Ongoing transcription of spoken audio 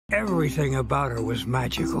Everything about her was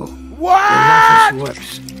magical. What? Her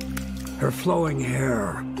luscious lips, her flowing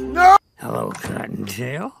hair. No! Hello,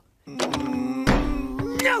 Cottontail.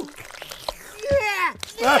 No!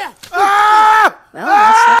 Yeah!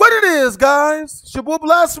 What it is, guys? It's your boy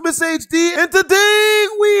BlastphamousHD, and today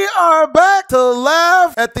we are back to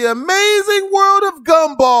laugh at the amazing world of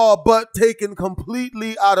Gumball, but taken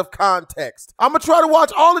completely out of context. I'm gonna try to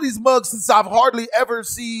watch all of these mugs since I've hardly ever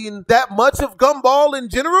seen that much of Gumball in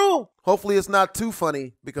general. Hopefully it's not too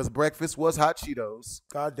funny, because breakfast was hot Cheetos.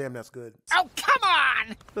 God damn, that's good. Oh, come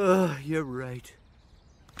on! You're right.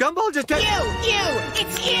 Gumball just got—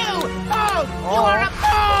 It's you! Oh, you are a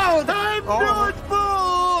fool! I'm not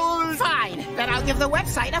bold! Fine, then I'll give the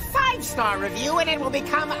website a 5-star review and it will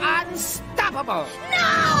become unstoppable. No!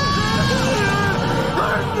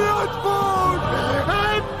 I'm not bold!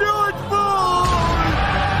 I'm not bold!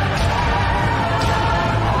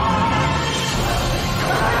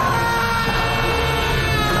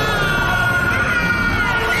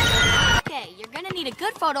 Okay, you're gonna need a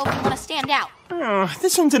good photo if you want to stand out.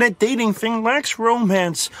 This internet dating thing lacks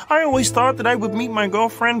romance. I always thought that I would meet my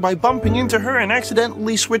girlfriend by bumping into her and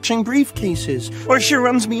accidentally switching briefcases. Or she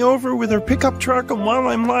runs me over with her pickup truck, and while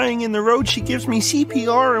I'm lying in the road she gives me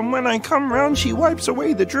CPR, and when I come round she wipes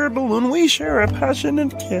away the dribble and we share a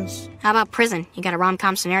passionate kiss. How about prison? You got a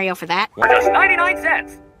rom-com scenario for that? For just 99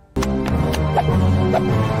 cents.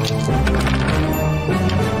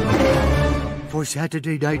 For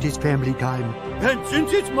Saturday night is family time. And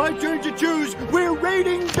since it's my turn to choose, we're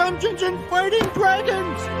raiding Dungeons and Fighting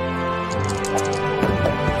Dragons!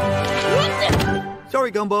 Sorry,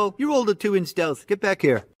 Gumball. You rolled a 2 in stealth. Get back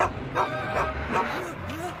here.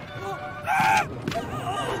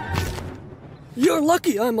 You're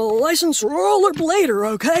lucky I'm a licensed rollerblader,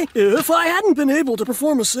 okay? If I hadn't been able to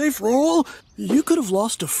perform a safe roll, you could have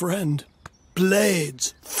lost a friend.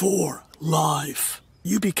 Blades for life.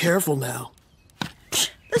 You be careful now.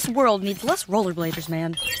 This world needs less rollerbladers,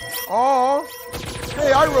 man. Oh,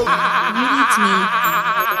 hey, I wrote. Maybe it's me.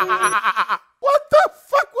 What the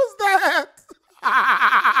fuck was that?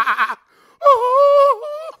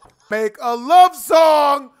 Make a love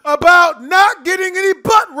song about not getting any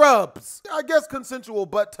butt rubs. I guess consensual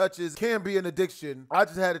butt touches can be an addiction. I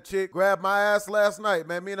just had a chick grab my ass last night,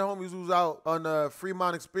 man. Me and the homies was out on the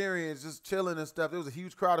Fremont Experience just chilling and stuff. There was a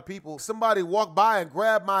huge crowd of people. Somebody walked by and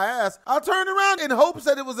grabbed my ass. I turned around in hopes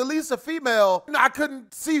that it was at least a female. I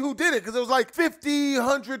couldn't see who did it because it was like 50,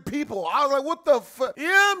 100 people. I was like, what the fuck? You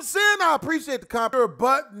know what I'm saying? I appreciate the compliment,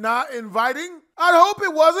 but not inviting. I'd hope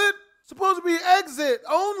it wasn't. Supposed to be exit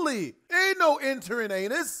only. Ain't no entering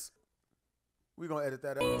anus. We're gonna edit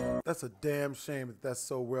that out. That's a damn shame that that's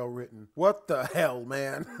so well written. What the hell,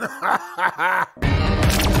 man?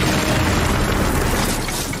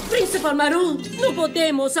 Principal Maroon, no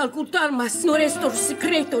podemos ocultar más nuestro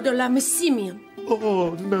secreto de la misión.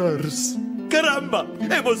 Oh, nurse. Caramba,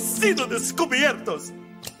 hemos sido descubiertos.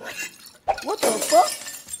 What the fuck?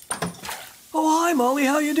 Oh, hi, Molly.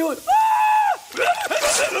 How you doing?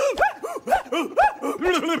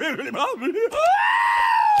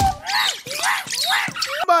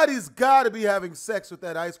 Somebody's gotta be having sex with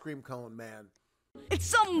that ice cream cone, man. It's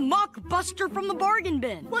some mock buster from the bargain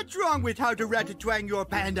bin. What's wrong with how to rat-a-twang your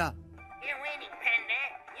panda? You're winning, Panda.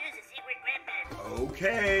 Use a secret weapon.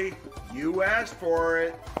 Okay, you asked for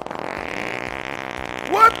it.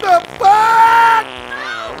 What the fuck?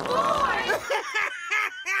 Oh, boy!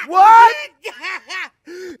 What?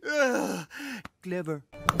 Clever.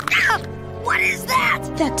 What is that?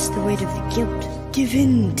 That's the weight of the guilt. Give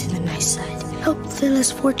in to the nice side. Help the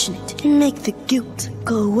less fortunate and make the guilt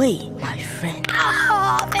go away, my friend.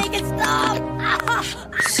 Oh, make it stop!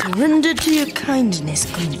 Surrender to your kindness,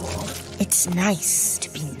 Gumball. It's nice to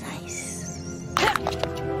be nice.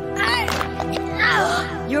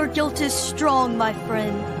 Your guilt is strong, my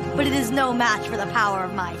friend, but it is no match for the power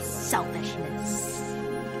of my selfishness.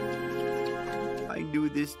 I knew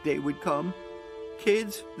this day would come.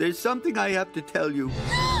 Kids, there's something I have to tell you.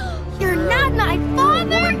 You're not my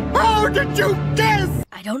father? How did you guess?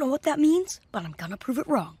 I don't know what that means, but I'm gonna prove it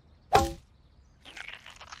wrong.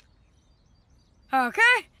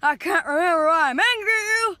 Okay, I can't remember why I'm angry at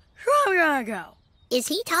you, so I'm gonna go. Is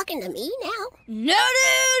he talking to me now? No,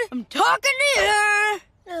 dude! I'm talking to you!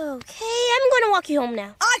 Okay, I'm gonna walk you home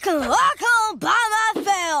now. I can walk home by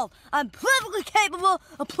myself! I'm perfectly capable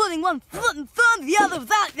of putting one foot in front of the other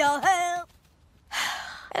without your help!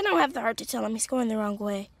 I don't have the heart to tell him he's going the wrong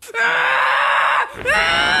way.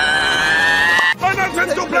 My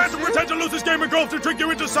nonsensical plan to pretend to lose this game of golf to trick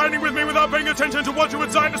you into signing with me without paying attention to what you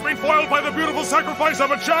would sign has been foiled by the beautiful sacrifice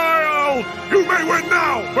of a child! You may win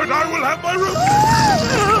now, but I will have my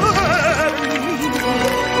revenge!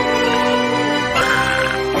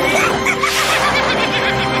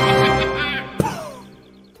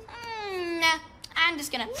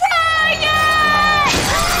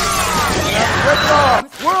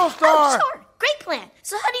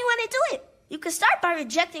 could start by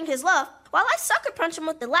rejecting his love, while I sucker punch him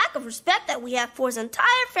with the lack of respect that we have for his entire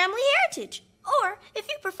family heritage. Or, if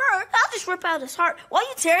you prefer, I'll just rip out his heart while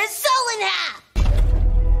you tear his soul in half.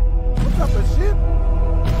 What type of shit?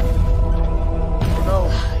 No.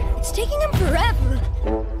 It's taking him forever.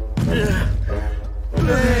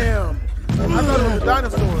 Damn. I thought it was a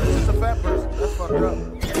dinosaur. It's just a fat person. That's fucked up.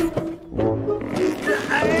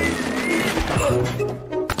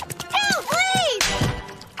 Help, please!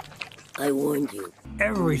 I warned you.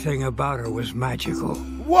 Everything about her was magical.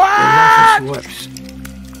 What? Her luscious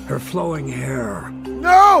lips, her flowing hair,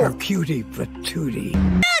 no! Her cutie patootie.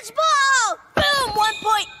 Dodgeball! Boom, 1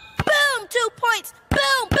 point. Boom, 2 points.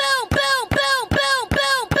 Boom, boom, boom, boom, boom,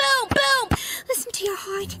 boom, boom, boom. Listen to your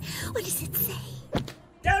heart. What does it say?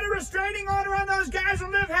 Get a restraining order on those guys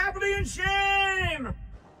and live happily in shame!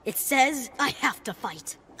 It says I have to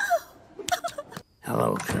fight.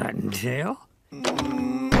 Hello, Cottontail.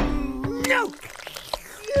 No!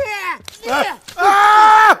 Yeah!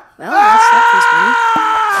 Well, that's that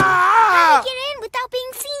How do you get in without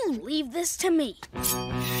being seen? Leave this to me.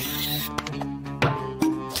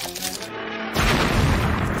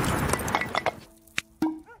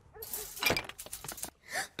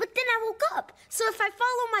 But then I woke up, so if I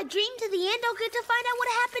follow my dream to the end, I'll get to find out what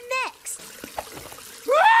happened next.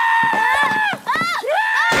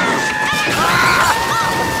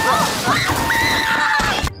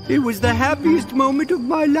 It was the happiest moment of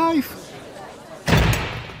my life.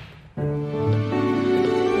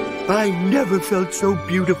 I never felt so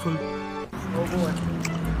beautiful. Oh boy.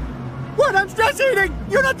 What? I'm stress eating!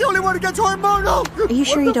 You're not the only one who gets hormonal! Are you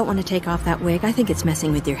sure you don't want to take off that wig? I think it's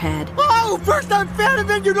messing with your head. Oh, first I'm fat and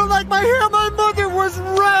then you don't like my hair. My mother was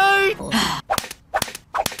right!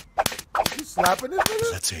 You slapping this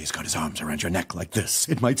nigga? Let's say he's got his arms around your neck like this.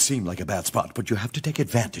 It might seem like a bad spot, but you have to take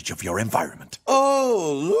advantage of your environment.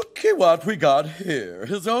 Oh, looky what we got here.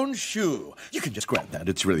 His own shoe. You can just grab that.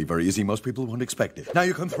 It's really very easy. Most people won't expect it. Now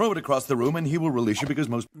you can throw it across the room and he will release you because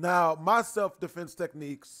most... Now, my self-defense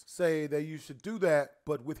techniques say that you should do that,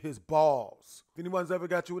 but with his balls. If anyone's ever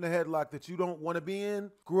got you in a headlock that you don't want to be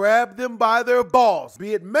in, grab them by their balls,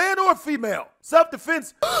 be it man or female.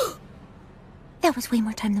 Self-defense... That was way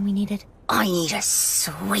more time than we needed. I need a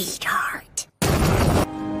sweetheart.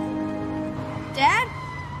 Dad?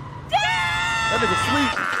 That nigga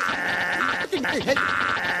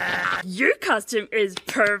sweet. Your costume is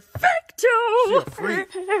perfecto. She a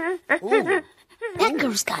freak. Ooh. That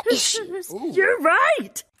girl's got issues. Ooh. You're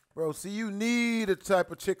right. Bro, see, you need a type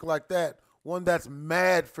of chick like that. One that's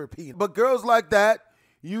mad for penis. But girls like that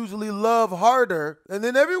usually love harder, and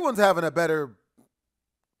then everyone's having a better...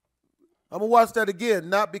 I'm going to watch that again,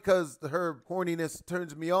 not because her horniness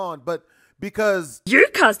turns me on, but because... Your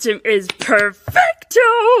costume is perfecto.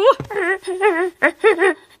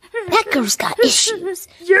 That girl's got issues.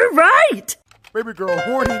 You're right. Baby girl,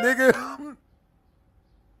 horny nigga.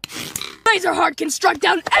 Razorheart can strike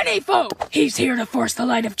down any foe. He's here to force the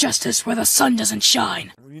light of justice where the sun doesn't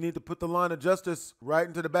shine. You need to put the line of justice right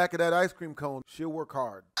into the back of that ice cream cone. She'll work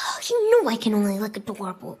hard. Oh, you know I can only look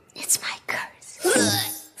adorable. It's my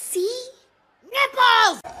curse. See?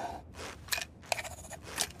 Nipples!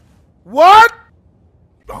 What?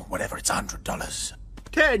 Oh, whatever, it's $100.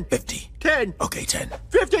 10. 50. 10. Okay, 10.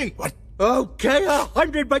 50. What? Okay,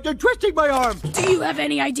 100, but you're twisting my arm. Do you have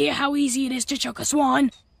any idea how easy it is to choke a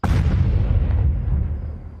swan?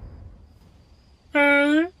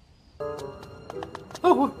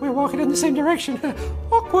 Oh, we're walking in the same direction.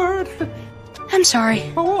 Awkward. I'm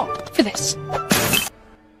sorry. Oh, for this.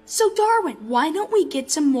 So, Darwin, why don't we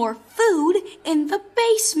get some more food in the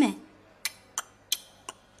basement?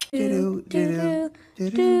 Do, do, do,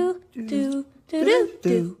 do, do, do,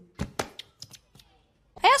 do.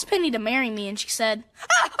 I asked Penny to marry me, and she said,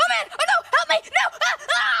 "Ah, oh man, oh no, help me, no,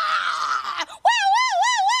 ah! Woo, woo,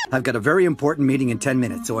 woo, I've got a very important meeting in 10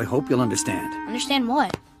 minutes, so I hope you'll understand. Understand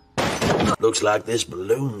what? Looks like this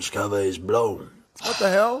balloon's cover is blown. What the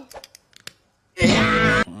hell?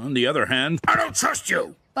 On the other hand, I don't trust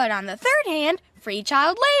you. But on the third hand, free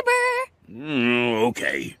child labor.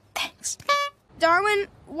 Okay. Thanks. Darwin,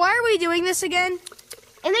 why are we doing this again?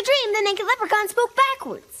 In the dream, the naked leprechaun spoke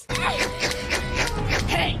backwards.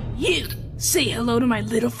 Hey, you! Say hello to my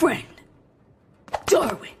little friend,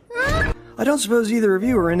 Darwin. I don't suppose either of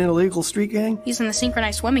you are in an illegal street gang? He's in the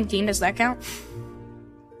synchronized swimming team. Does that count?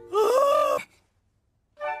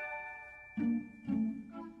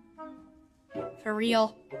 For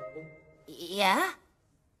real? Yeah?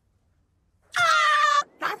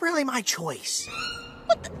 Not really my choice.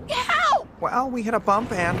 What the? How? Well, we hit a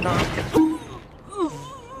bump and,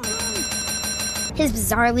 His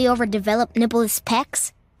bizarrely overdeveloped nippleless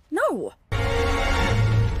pecs? No.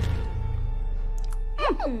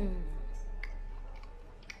 Hello,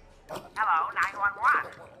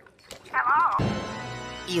 911. Hello.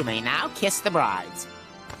 You may now kiss the brides.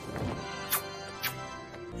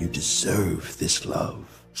 You deserve this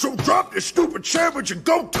love. So drop your stupid sandwich and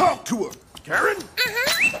go talk to her. Karen?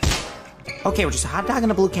 Okay, we're just a hot dog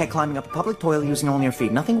and a blue cat climbing up a public toilet using only our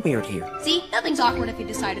feet. Nothing weird here. See? Nothing's awkward if you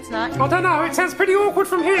decide it's not. I don't know, it sounds pretty awkward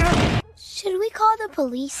from here. Should we call the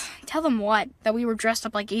police? Tell them what? That we were dressed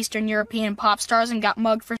up like Eastern European pop stars and got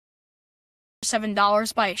mugged for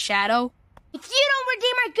 $7 by a shadow? If you don't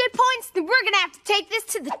redeem our good points, then we're gonna have to take this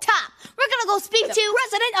to the top. We're gonna go speak The to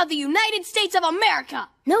President of the United States of America!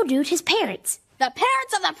 No, dude, his parents. The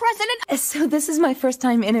parents of the President! So this is my first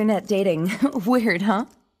time internet dating. Weird, huh?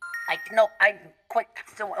 I'm quite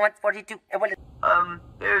so 142.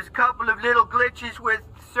 There's a couple of little glitches with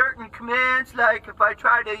certain commands, like if I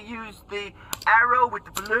try to use the arrow with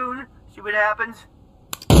the balloon, see what happens.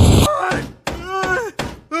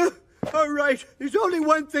 All right, there's only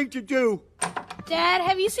one thing to do. Dad,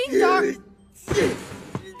 have you seen Darwin? I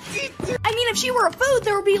mean, if she were a food,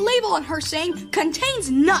 there would be a label on her saying, contains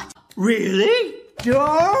nut. Really?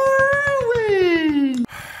 Darwin!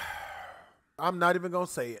 I'm not even gonna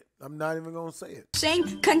say it. I'm not even gonna say it.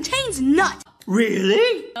 Saying, contains nut.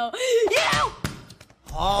 Really? Oh, yeah!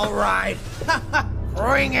 All right.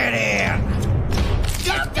 Bring it in.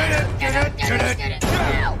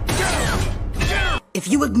 If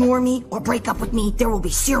you ignore me or break up with me, there will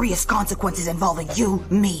be serious consequences involving you,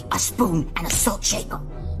 me, a spoon, and a salt shaker.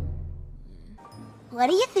 What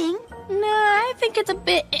do you think? Nah, I think it's a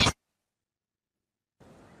bit...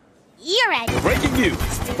 You're right. Breaking news!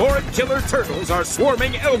 Foreign killer turtles are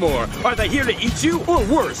swarming Elmore. Are they here to eat you, or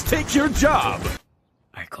worse, take your job?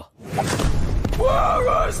 Michael.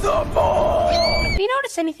 Where is the ball? Have you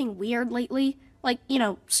noticed anything weird lately? Like, you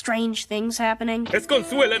know, strange things happening?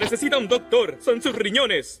 Esconsuela necesita un doctor. Son sus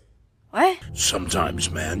riñones. What? Sometimes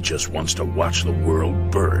man just wants to watch the world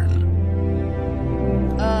burn.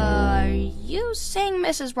 Are you saying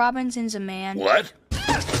Mrs. Robinson's a man? What?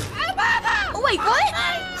 Wait, what?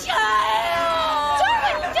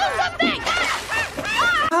 Darwin, do something!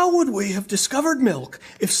 How would we have discovered milk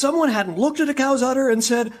if someone hadn't looked at a cow's udder and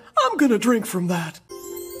said, I'm gonna drink from that?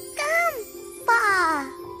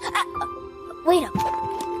 Wait up.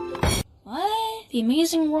 What? The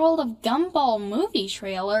Amazing World of Gumball movie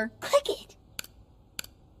trailer. Click it.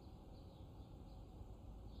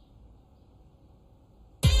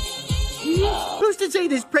 Who's to say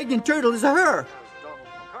this pregnant turtle is a her?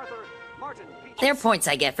 They're points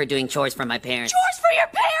I get for doing chores for my parents. Chores for your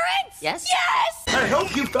parents? Yes? Yes! I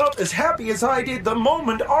hope you felt as happy as I did the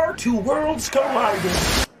moment our two worlds collided.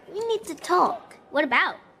 We need to talk. What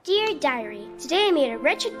about? Dear Diary, today I made a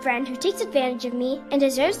wretched friend who takes advantage of me and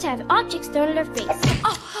deserves to have objects thrown at her face.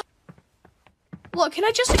 Oh. Look, can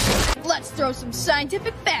I just... Let's throw some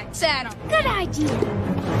scientific facts at him. Good idea.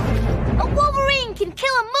 A wolverine can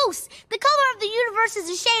kill a moose. The color of the universe is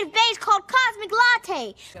a shade of beige called cosmic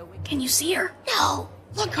latte. Can you see her? No.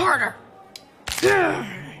 Look harder.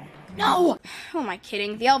 No! Who am I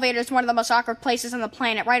kidding? The elevator is one of the most awkward places on the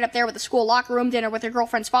planet, right up there with the school locker room, dinner with your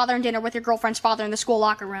girlfriend's father, and dinner with your girlfriend's father in the school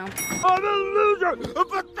locker room. I'm a loser! A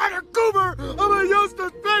pathetic goober! I'm a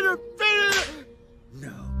useless failure!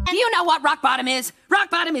 You know what rock bottom is? Rock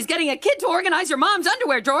bottom is getting a kid to organize your mom's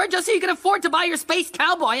underwear drawer just so you can afford to buy your space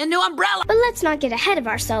cowboy a new umbrella. But let's not get ahead of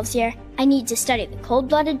ourselves here. I need to study the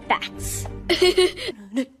cold-blooded facts.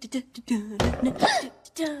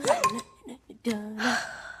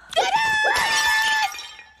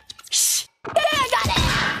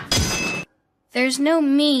 There's no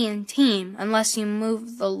me in team unless you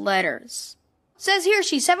move the letters. Says here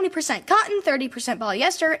she's 70% cotton, 30%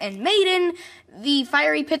 polyester, and made in the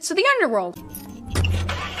fiery pits of the underworld.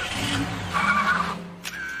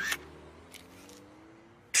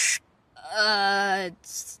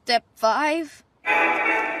 Step 5?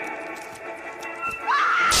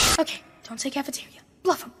 Okay, don't say cafeteria.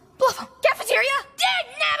 Bluff him. Bluff him. Cafeteria?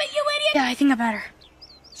 Dagnabbit, you idiot! Yeah, I think I better.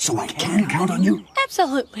 So I can count on you?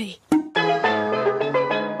 Absolutely.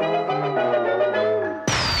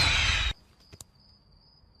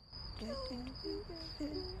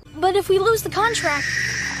 But if we lose the contract...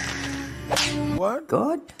 What?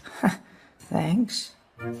 Good. Thanks.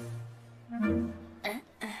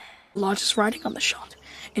 Lodge is riding on the shot,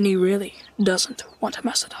 and he really doesn't want to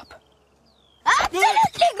mess it up. Absolutely,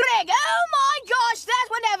 Greg! Oh my gosh, that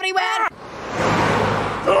went everywhere!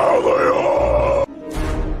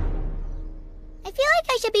 I feel like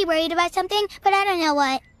I should be worried about something, but I don't know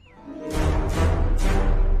what.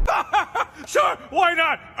 Sure, why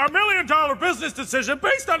not? A $1 million business decision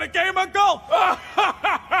based on a game of golf!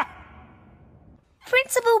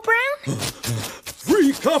 Principal Brown?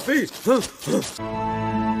 Free coffee!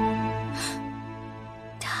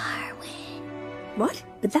 Darwin. What?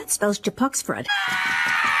 But that spells Japuxfred.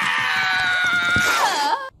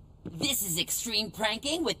 This is extreme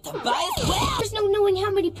pranking with Tobias Webb. There's no knowing how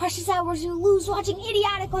many precious hours you'll lose watching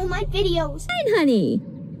idiotic online videos. Fine, honey.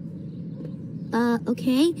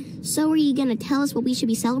 Okay. So are you gonna tell us what we should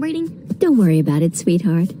be celebrating? Don't worry about it,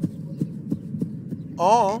 sweetheart.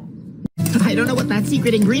 Oh. I don't know what that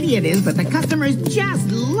secret ingredient is, but the customers just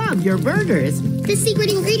love your burgers. The secret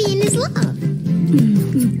ingredient is love.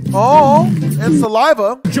 Oh, and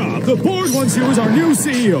saliva. Job, the board wants you as our new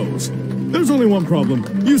CEOs. There's only one problem.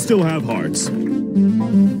 You still have hearts. A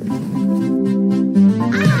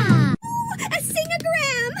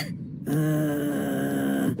singogram!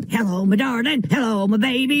 Hello, my darling. Hello, my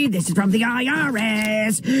baby. This is from the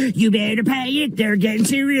IRS. You better pay it. They're getting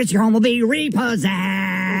serious. Your home will be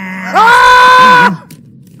repossessed. Ah!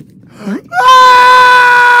 What?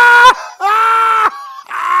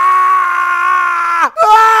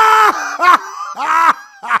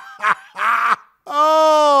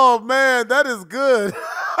 Oh, man, that is good.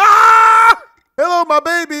 Hello, my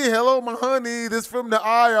baby. Hello, my honey. This from the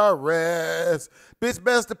IRS. Bitch,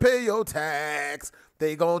 best to pay your tax.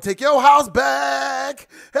 They gonna take your house back.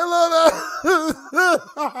 Hello.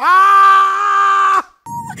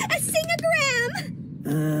 A singogram!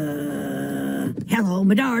 Hello,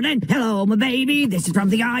 my darling. Hello, my baby. This is from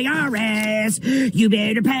the IRS. You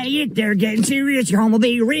better pay it. They're getting serious. Your home will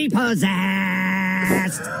be repossessed.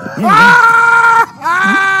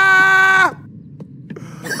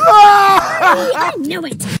 I knew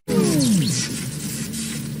it!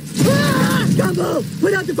 Gumball,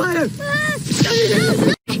 put out the fire!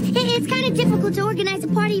 It's kind of difficult to organize a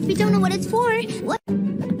party if you don't know what it's for. What?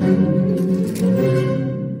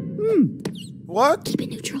 What? Keep it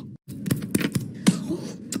neutral.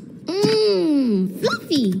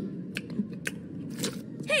 Fluffy.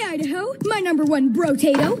 Hey, Idaho, my #1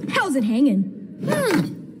 bro-tato. How's it hanging?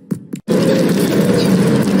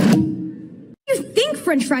 You think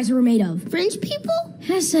French fries were made of? French people?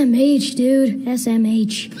 SMH, dude.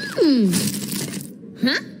 SMH.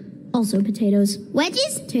 Huh? Also potatoes.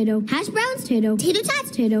 Wedges? Potato. Hash browns? Potato. Tater tots?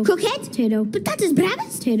 Potato. Croquettes? Potato. Patatas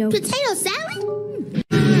bravas? Potato. Potato salad?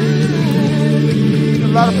 A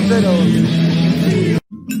lot of potatoes.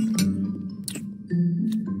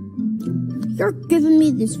 You're giving me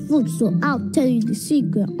this food, so I'll tell you the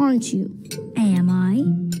secret, aren't you? Am I?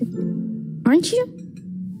 Aren't you?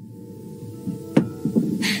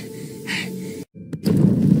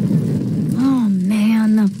 Oh,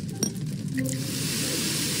 man.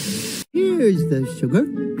 Here's the sugar.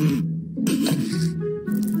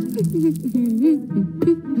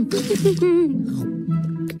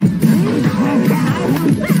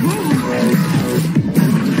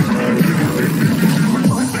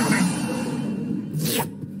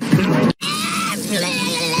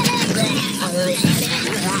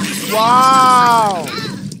 Wow.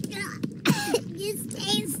 This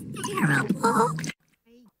tastes terrible.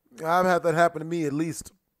 I've had that happen to me at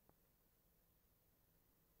least.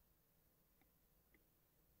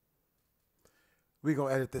 We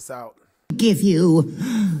gonna edit this out. Give you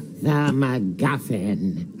the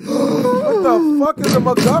MacGuffin. What the fuck is a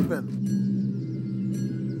MacGuffin?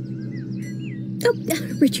 Oh,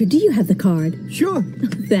 Richard, do you have the card? Sure.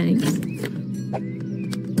 Thanks.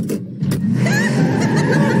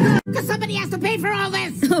 Because somebody has to pay for all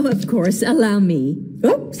this. Oh, of course. Allow me.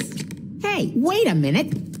 Oops. Hey, wait a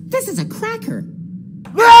minute. This is a cracker.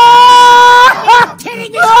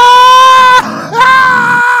 Kidding me?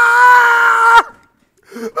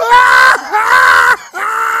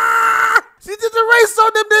 She did the race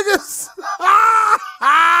on them niggas.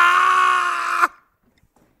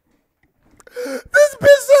 This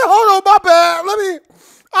bitch said, hold on, my bad.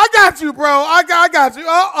 I got you, bro. I got you.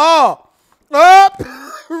 Up.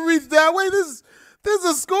 Reach that way. This is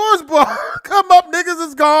a scores bar. Come up, niggas.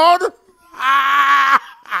 It's gone.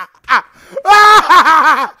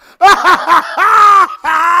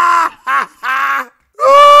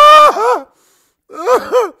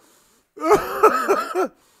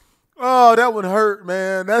 Oh, that one hurt,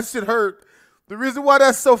 man. That shit hurt. The reason why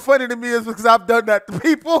that's so funny to me is because I've done that to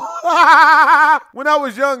people. When I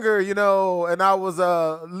was younger, you know, and I was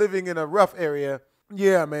living in a rough area.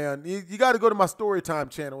 Yeah, man. You got to go to my Storytime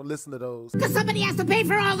channel and listen to those. Because somebody has to pay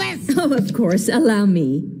for all this. Oh, of course. Allow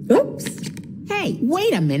me. Oops. Hey,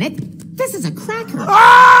 wait a minute. This is a cracker.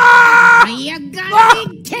 Ah! You gotta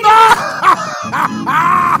be kidding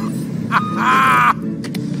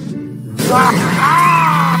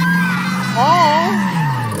Oh.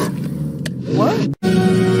 What?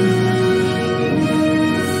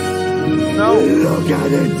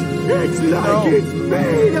 at it! It's like it's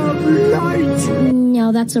made of light!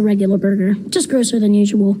 No, that's a regular burger. Just grosser than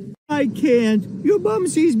usual. I can't. Your bum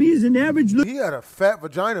sees me as an average He had a fat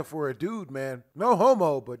vagina for a dude, man. No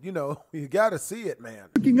homo, but you know, you gotta see it, man.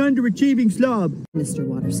 looking underachieving slob. Mr.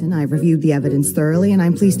 Watterson, I've reviewed the evidence thoroughly, and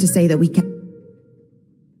I'm pleased to say that we can...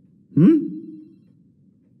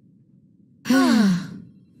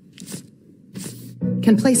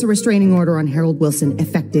 can place a restraining order on Harold Wilson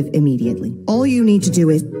effective immediately. All you need to do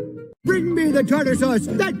is... Bring me the tartar sauce!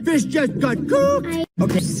 That fish just got cooked!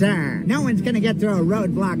 Okay, sir. No one's gonna get through a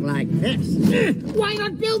roadblock like this. Why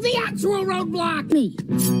not build the actual roadblock? Me.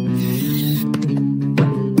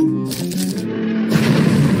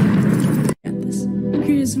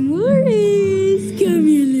 Chris Morris, come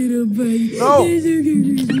here, little buddy.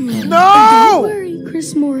 No! Don't worry,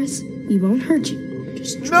 Chris Morris. He won't hurt you.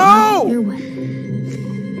 Just try your way.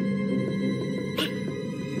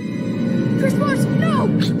 Chris Morris, no!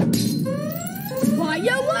 Why,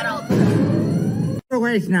 you little... We're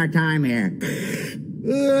wasting our time here.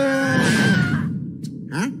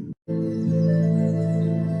 Huh?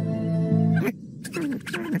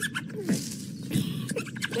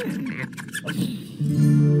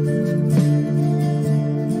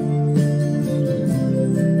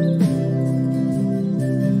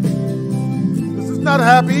 This is not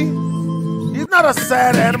happy. He's not a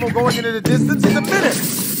sad animal going into the distance. He's a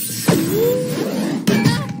menace.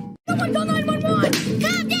 Someone call 911!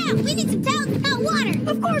 Calm down! We need some towels and hot water!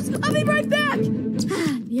 Of course! I'll be right back!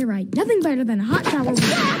 You're right. Nothing better than a hot towel.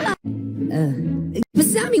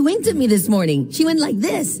 Miss Sammy winked at me this morning. She went like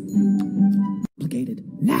this.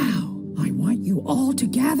 Now, I want you all to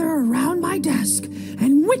gather around my desk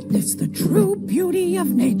and witness the true beauty of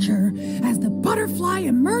nature as the butterfly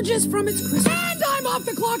emerges from its chrysalis. And I'm off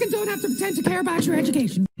the clock and don't have to pretend to care about your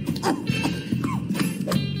education. Help!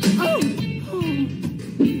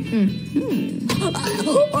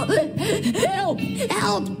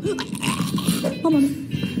 Help! Hold on.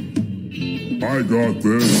 I got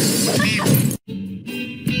this.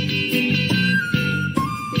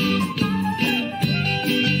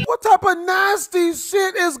 What type of nasty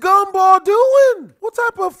shit is Gumball doing? What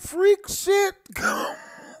type of freak shit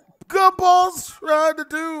Gumball's trying to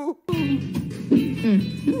do?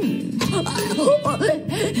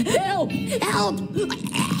 Help! Help!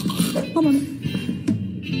 Hold on.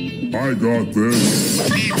 I got this.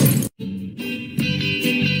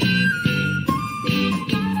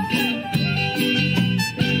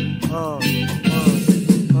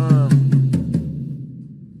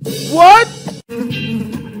 What?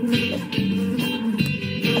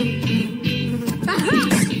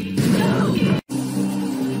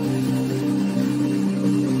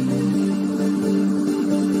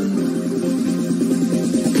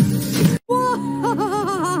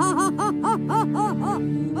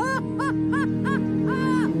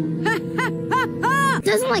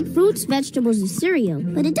 Doesn't like fruits, vegetables, and cereal,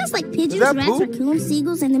 but it does like pigeons, rats, raccoons,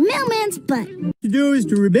 seagulls, and the mailman's butt. To do is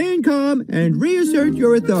to remain calm and reassert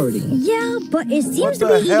your authority. Yeah, but it seems to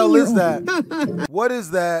be What the hell eating is your that? What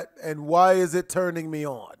is that, and why is it turning me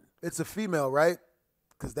on? It's a female, right?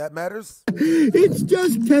 Because that matters? It's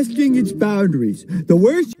just testing its boundaries. The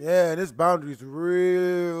worst... Yeah, and his boundary's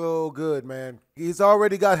real good, man. He's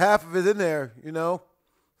already got half of it in there, you know?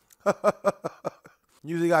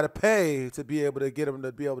 Usually got to pay to be able to get him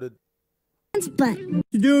to be able to... But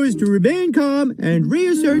to do is to remain calm and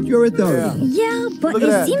reassert your authority. Yeah, but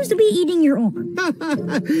it seems to be eating your arm.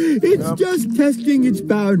 It's just testing its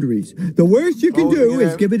boundaries. The worst you can do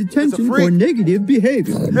is give it attention for negative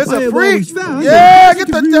behavior. It's I a have freak. always found Yeah, that get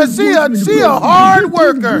the she a hard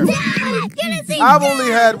worker. I've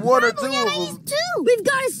only had one or two of them. We've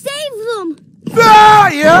got to save them. Ah,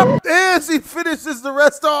 yep. And she finishes the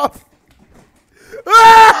rest off.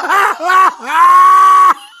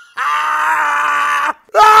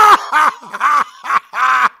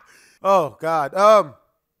 Oh God.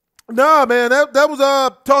 Nah, man, that was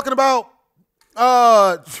talking about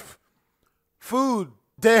food.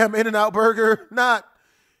 Damn In-N-Out burger. Not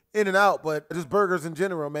In-N-Out, but just burgers in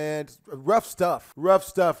general, man. Just rough stuff. Rough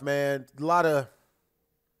stuff, man. A lot of...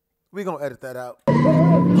 We gonna edit that out.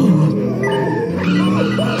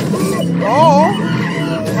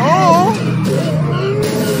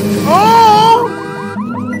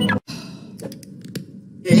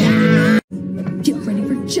 Get ready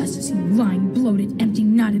for justice, you lying, bloated, empty,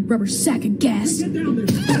 knotted rubber sack of gas. Wait,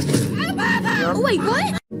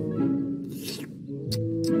 what?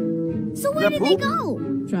 So where did they go?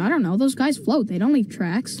 I don't know. Those guys float. They don't leave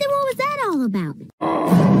tracks. Then what was that all about?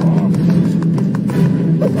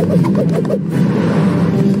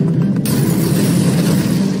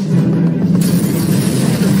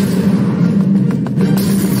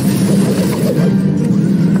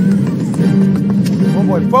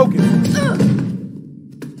 Boy, focus.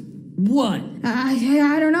 What?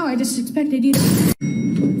 I don't know. I just expected you to...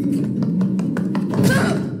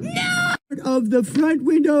 Of the front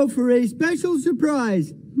window for a special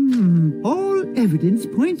surprise. All evidence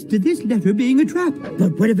points to this letter being a trap.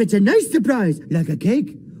 But what if it's a nice surprise, like a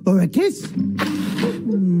cake or a kiss?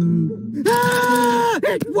 Ah!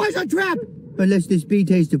 It was a trap! Unless this bee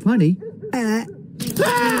tastes of honey. Ah!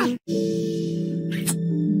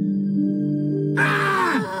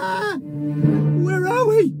 Ah! Where are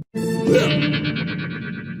we?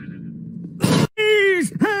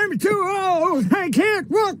 Please, I'm too old. I can't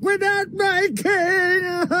walk without my cane.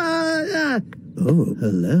 Oh,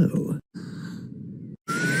 hello.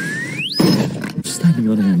 Standing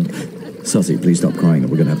on end. Sussy, please stop crying or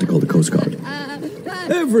we're gonna have to call the Coast Guard.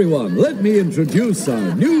 Everyone, let me introduce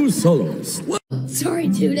our new soloist. Sorry,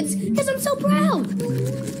 dude. It's because I'm so proud.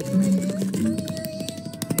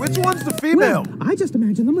 Which one's the female? Well, I just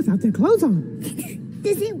imagine them without their clothes on.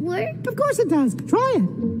 Does it work? Of course it does. Try it.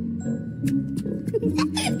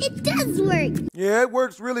 It does work. Yeah, it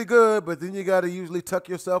works really good, but then you gotta usually tuck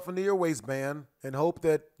yourself into your waistband and hope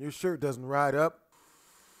that your shirt doesn't ride up.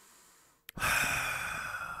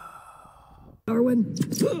 Darwin,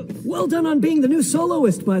 well done on being the new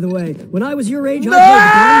soloist, by the way. When I was your age, No! I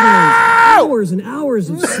played the hours and hours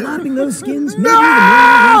of slapping those skins. Maybe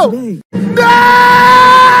even today.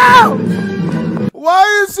 No! Why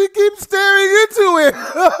does she keep staring into it?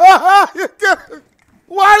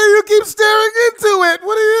 Why do you keep staring into it?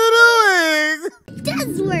 What are you doing? It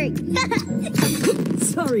does work.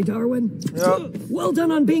 Sorry, Darwin. Yep. Well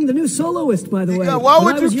done on being the new soloist, by the way. Yeah, why When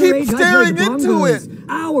would I was you your keep age, I staring played the into bongos. it?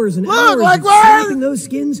 Hours and Look, hours like of what? slapping those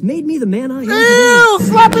skins made me the man I am today. Ew!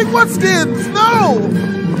 Slapping what skins? No!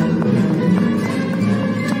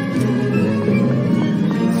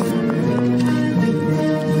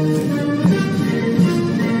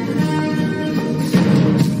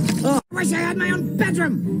 I wish I had my own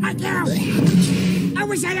bedroom, like you. I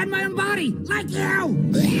wish I had my own body, like you.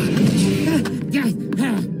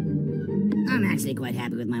 I'm actually quite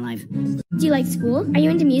happy with my life. Do you like school? Are you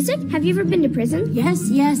into music? Have you ever been to prison? Yes,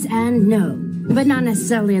 yes, and no. But not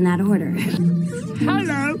necessarily in that order.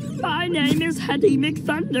 Hello, my name is Hetty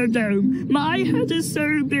McThunderdome. My head is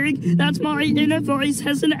so big that my inner voice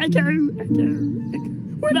has an echo.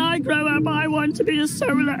 When I grow up, I want to be a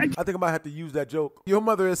solar... I think I might have to use that joke. Your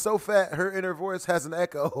mother is so fat, her inner voice has an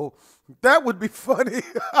echo. That would be funny.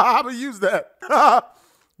 I'm gonna use that.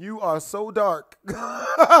 You are so dark.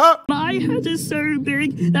 My head is so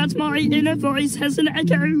big that my inner voice has an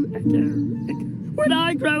echo. When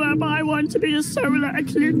I grow up, I want to be a solar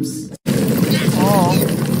eclipse.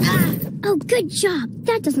 Oh, good job.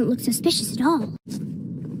 That doesn't look suspicious at all.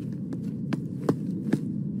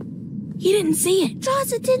 You didn't see it. Draw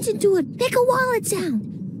his attention to it. Make a wallet sound.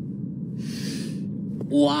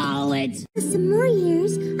 Wallet. For some more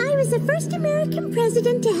years, I was the first American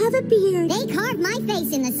president to have a beard. They carved my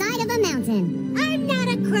face in the side of a mountain. I'm not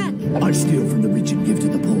a crook. I steal from the rich and give to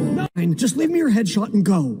the poor. Fine, just leave me your headshot and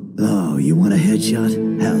go. Oh, you want a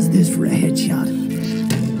headshot? How's this for a headshot?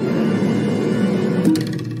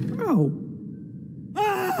 Oh.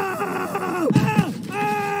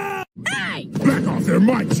 Hey! Back off there,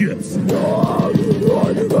 my chips!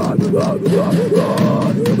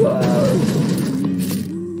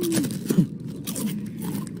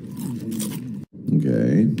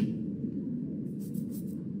 Okay.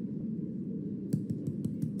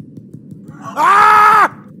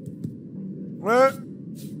 Ah! What?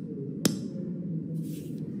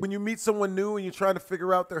 When you meet someone new and you're trying to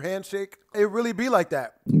figure out their handshake, it really be like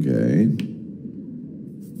that. Okay.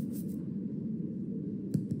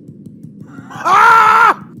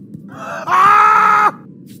 Ah! Ah!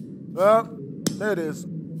 Well, there it is.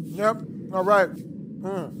 Yep. All right.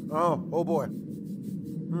 Oh boy.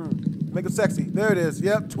 Make it sexy. There it is.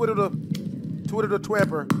 Yep. Twitter the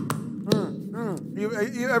twamper.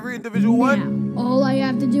 Every individual one. All I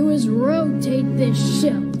have to do is rotate this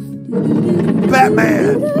shelf.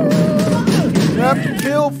 Batman. Yep.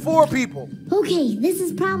 Kill 4 people. Okay, this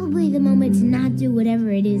is probably the moment to not do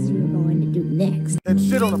whatever it is you're going to do next. And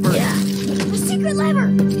shit on the person. Yeah. A secret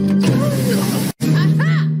lever.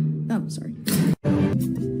 Aha! Oh, sorry.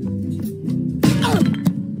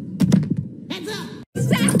 Heads up!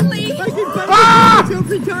 Exactly! I can find myself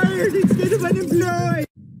retired instead of unemployed.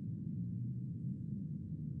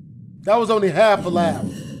 That was only half a laugh.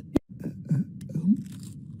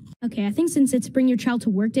 Okay, I think since it's Bring Your Child to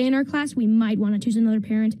Work Day in our class, we might want to choose another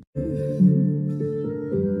parent.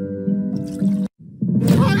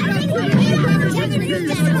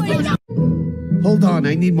 Hold on,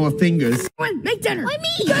 I need more fingers. Make dinner. Why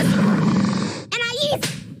me? And I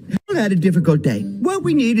please? Had a difficult day. What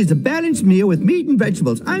we need is a balanced meal with meat and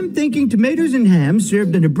vegetables. I'm thinking tomatoes and ham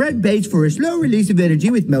served in a bread base for a slow release of energy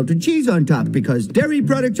with melted cheese on top, because dairy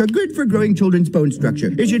products are good for growing children's bone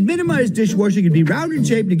structure. It should minimize dishwashing and be round in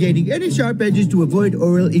shape, negating any sharp edges to avoid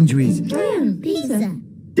oral injuries. Pizza.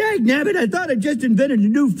 Dagnabbit, I thought I just invented a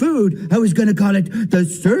new food. I was gonna call it the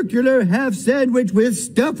circular half sandwich with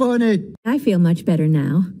stuff on it. I feel much better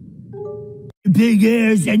now. Big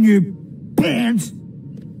ears and your pants.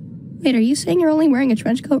 Wait, are you saying you're only wearing a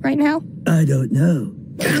trench coat right now? I don't know.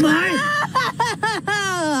 Am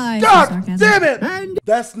I? God damn it!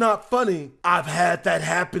 That's not funny. I've had that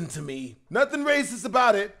happen to me. Nothing racist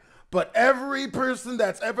about it, but every person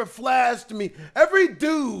that's ever flashed me, every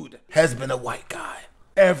dude has been a white guy.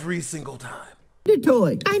 Every single time. A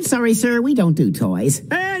toy. I'm sorry, sir. We don't do toys.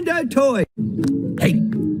 And a toy. Hey,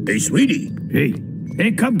 sweetie. Hey,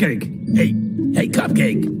 Cupcake. Hey,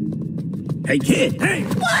 Cupcake. Hey, kid. Hey.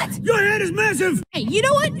 What? Your head is massive. Hey, you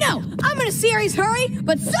know what? No, I'm in a serious hurry,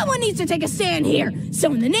 but someone needs to take a stand here.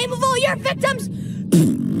 So in the name of all your victims...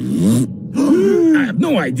 I have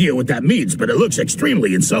no idea what that means, but it looks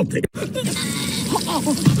extremely insulting.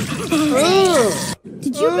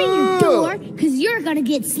 Did you bring your door? Because you're going to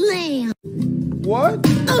get slammed. What?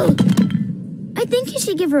 I think you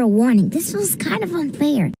should give her a warning. This feels kind of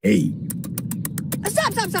unfair. Hey.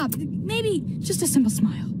 Stop. Maybe just a simple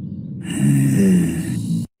smile.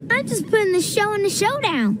 I'm just putting the show in the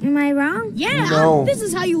showdown. Am I wrong? Yeah, no. This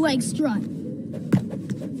is how you leg strut.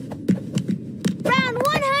 Round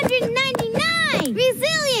 199!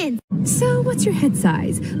 Resilience! So what's your head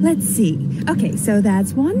size? Let's see. Okay, so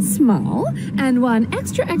that's one small and one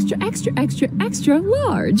extra large.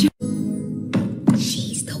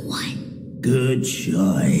 She's the one. Good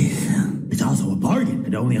choice. It's also a bargain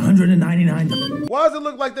at only $199. Why does it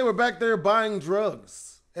look like they were back there buying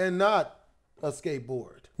drugs and not a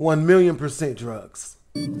skateboard? 1,000,000% drugs.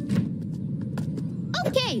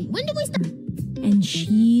 Okay, when do we start? And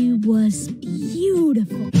she was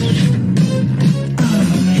beautiful.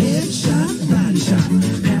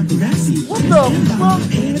 What the fuck?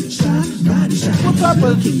 What type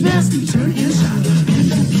of shit?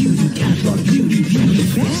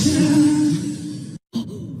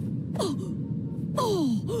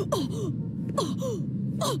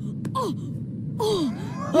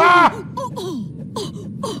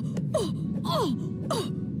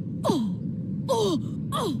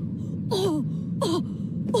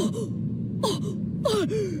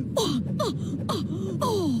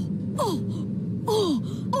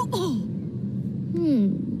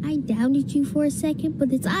 I doubted you for a second,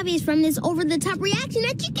 but it's obvious from this over-the-top reaction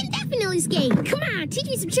that you can definitely skate. Come on, teach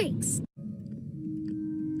me some tricks.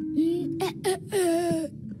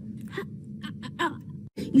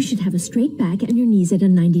 You should have a straight back and your knees at a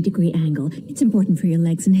 90-degree angle. It's important for your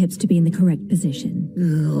legs and hips to be in the correct position.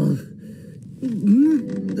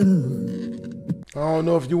 I don't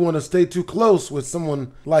know if you want to stay too close with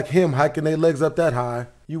someone like him hiking their legs up that high.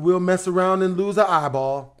 You will mess around and lose an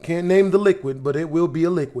eyeball. Can't name the liquid, but it will be a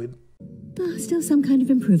liquid. Still some kind of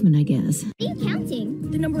improvement, I guess. Are you counting?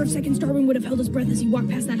 The number of seconds Darwin would have held his breath as he walked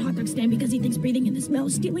past that hot dog stand because he thinks breathing in the smell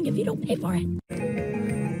is stealing if you don't pay for it.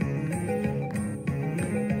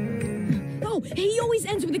 Oh, he always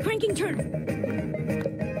ends with a cranking turn.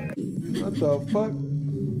 What the fuck?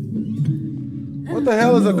 What the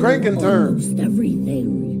hell is a cranking turn? Almost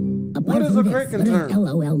everything. What is a cranking turn?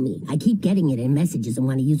 LOL me. I keep getting it in messages and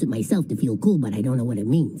want to use it myself to feel cool, but I don't know what it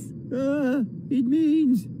means. It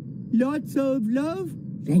means lots of love.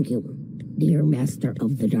 Thank you, dear master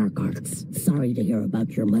of the dark arts. Sorry to hear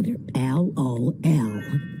about your mother. LOL.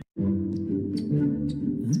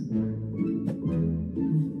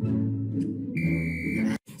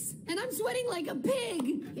 And I'm sweating like a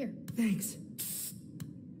pig. Here, thanks.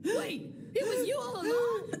 Wait, it was you all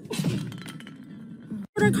along?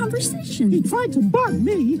 Our conversation. He tried to bug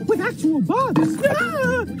me with actual bugs.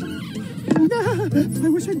 I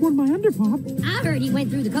wish I'd worn my underpop. I heard he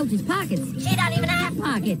went through the coach's pockets. She don't even have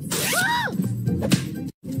pockets.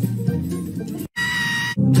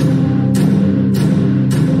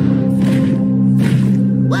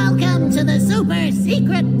 Welcome to the super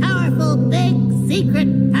secret, powerful, big,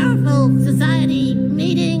 secret, powerful society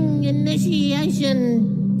meeting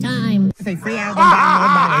initiation time. It's a free album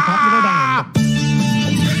download by a popular band.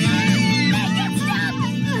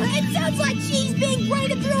 It sounds like she's being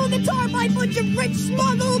braided through a guitar by a bunch of rich,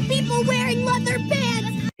 smart little people wearing leather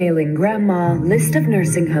pants. Hailing Grandma, list of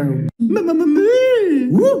nursing home.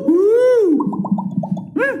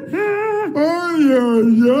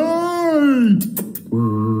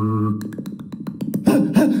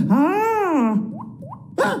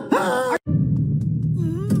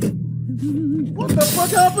 What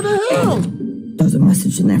happened to him? There's a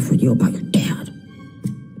message in there for you about your dad.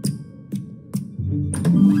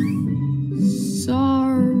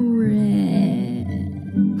 Sorry.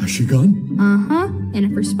 Has she gone? Uh-huh. And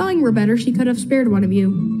if her spelling were better, she could have spared one of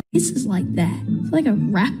you. Kisses like that. It's like a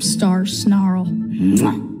rap star snarl.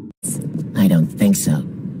 I don't think so.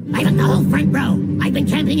 I'm in the whole front row. I've been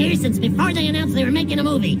camping here since before they announced they were making a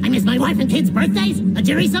movie. I missed my wife and kids' birthdays, a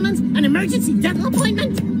jury summons, an emergency dental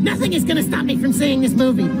appointment. Nothing is gonna stop me from seeing this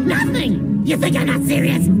movie. Nothing! You think I'm not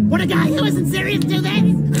serious? Would a guy who isn't serious do this?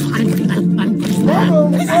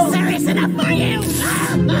 This is serious enough for you!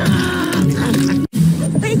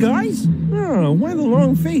 Hey guys! Oh, why the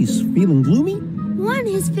long face? Feeling gloomy? One,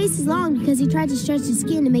 his face is long because he tried to stretch his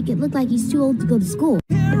skin to make it look like he's too old to go to school.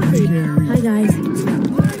 Hi, guys.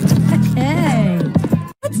 Hey!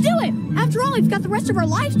 Let's do it! After all, we've got the rest of our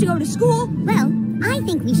lives to go to school. Well, I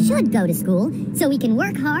think we should go to school so we can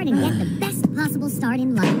work hard and get the best possible start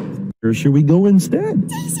in life. Or should we go instead?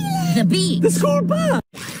 The beach. The school bus!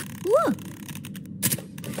 Look!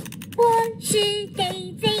 我是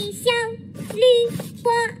给最小驴，我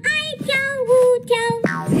爱跳舞跳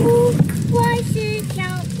舞，我是跳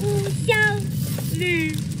舞小驴。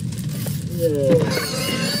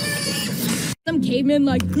 Some cavemen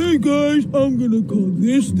like, hey guys, I'm gonna call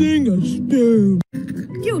this thing a stone.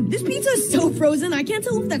 dude, this pizza is so frozen, I can't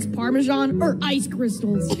tell if that's Parmesan or ice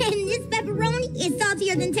crystals. And this pepperoni is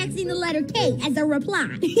saltier than texting the letter K as a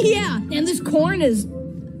reply. Yeah, and this corn is...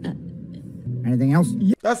 Anything else?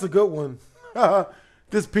 That's a good one.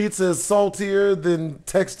 This pizza is saltier than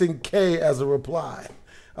texting K as a reply.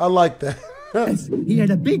 I like that. Yes, he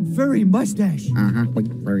had a big furry mustache.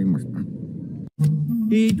 Big furry mustache.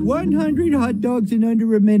 Eat 100 hot dogs in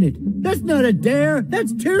under a minute. That's not a dare.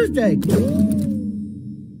 That's Tuesday.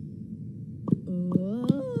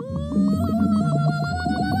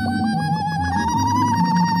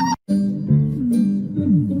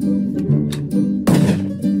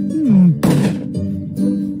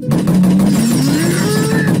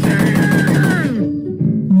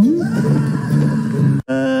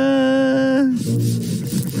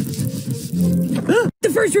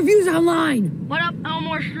 First reviews online. What up,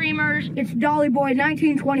 Elmore streamers? It's Dolly Boy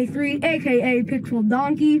 1923, aka Pixel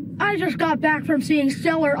Donkey. I just got back from seeing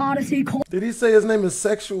Stellar Odyssey: Did he say his name is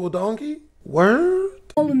Sexual Donkey? Word?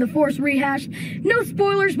 in the Force rehash. No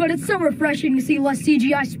spoilers, but it's so refreshing to see less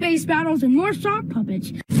CGI space battles and more sock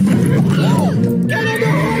puppets.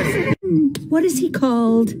 What is he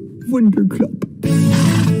called? Wonder Club.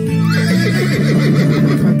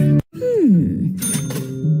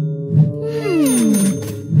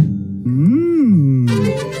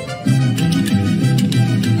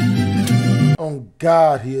 Oh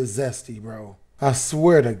God, he is zesty, bro. I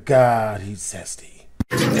swear to God, he's zesty.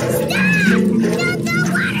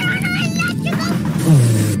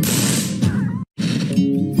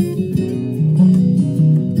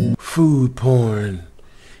 Food porn.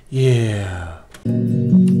 Yeah.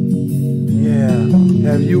 Yeah.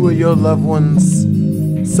 Have you or your loved ones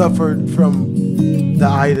suffered from the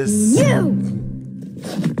itis? You!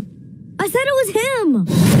 I said it was him!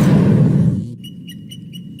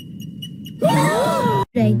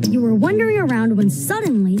 You were wandering around when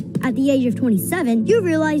suddenly, at the age of 27, you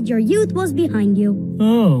realized your youth was behind you.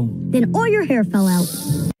 Oh. Then all your hair fell out.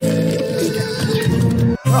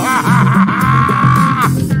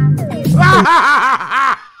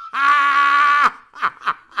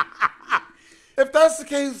 If that's the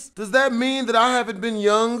case, does that mean that I haven't been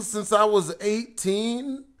young since I was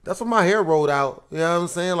 18? That's when my hair rolled out. You know what I'm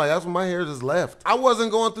saying? Like, that's when my hair just left. I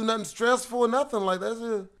wasn't going through nothing stressful or nothing like that.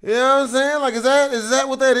 You know what I'm saying? Like, is that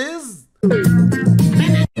what that is?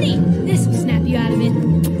 This will snap you out of it.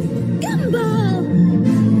 Gumball!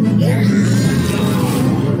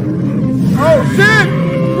 Oh, shit!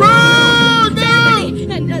 Run!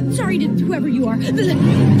 And sorry to whoever you are. Did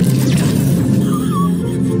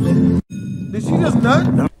she just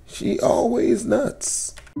nut? No. She always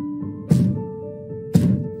nuts.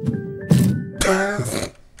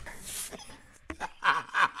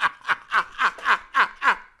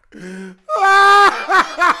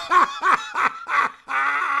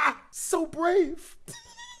 So brave.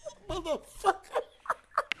 Motherfucker.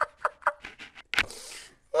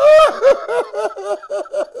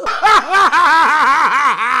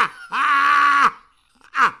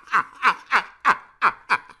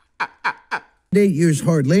 Eight years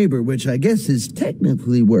hard labor, which I guess is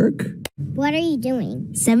technically work. What are you doing?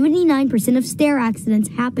 79% of stair accidents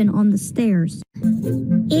happen on the stairs.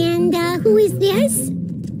 And who is this?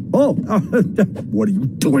 Oh, what are you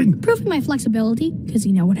doing? Proving my flexibility, because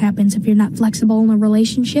you know what happens if you're not flexible in a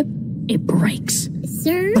relationship? It breaks.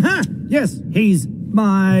 Sir? Aha! Yes, he's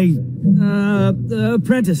My,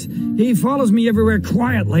 apprentice. He follows me everywhere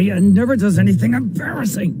quietly and never does anything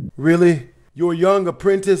embarrassing. Really? Your young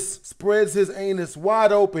apprentice spreads his anus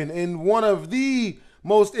wide open in one of the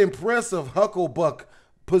most impressive hucklebuck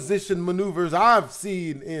position maneuvers I've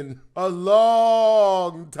seen in a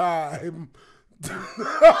long time.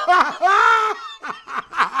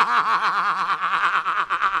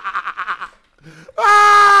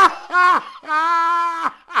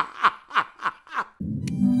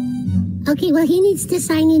 Okay, well, he needs to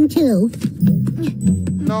sign in too.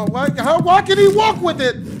 No, why can he walk with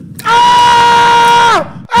it?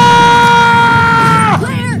 Ah! Ah!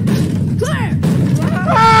 Clear! Clear!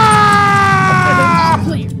 Ah!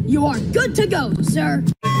 Clear. You are good to go, sir.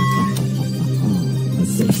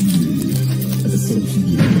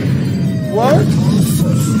 What?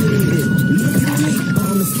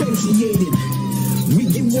 We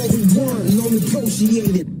get what we want, no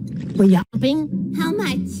negotiated. We're yapping? How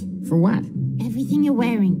much? For what? Everything you're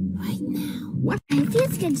wearing right now. What? It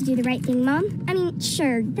feels good to do the right thing, Mom. I mean,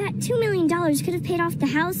 sure, that $2 million could have paid off the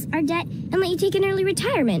house, our debt, and let you take an early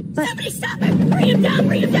retirement, but... Somebody stop it! Bring him down!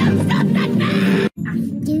 Bring him down! Stop that now!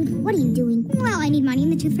 Dude, what are you doing? Well, I need money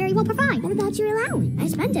and the Tooth Fairy will provide. What about your allowance? I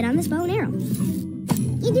spent it on this bow and arrow.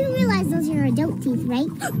 You do realize those are adult teeth, right?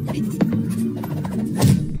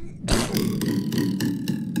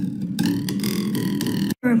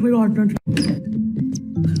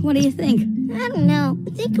 What do you think? I don't know. I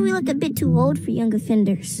think we look a bit too old for young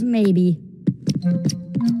offenders. Maybe.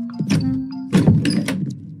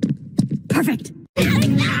 Perfect. See?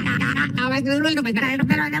 Look,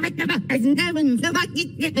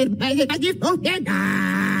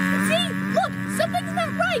 something's not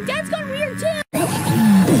right. Dad's got weird too.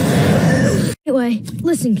 Anyway,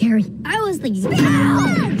 listen, Carrie. I was like, Speed be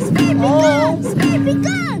gone! Speed be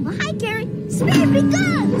gone! Well, hi, Carrie. Speed be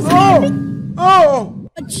gone! Oh!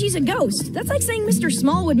 But she's a ghost. That's like saying Mr.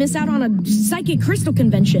 Small would miss out on a psychic crystal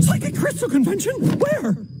convention. Psychic crystal convention?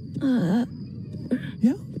 Where?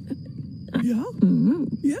 Yeah? Yeah?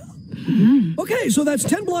 Yeah? Okay, so that's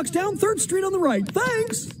 10 blocks down, 3rd Street on the right.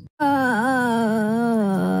 Thanks!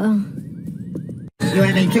 You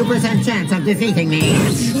have a 2% chance of defeating me.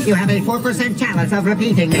 You have a 4% chance of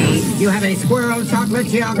repeating me. You have a squirrel chocolate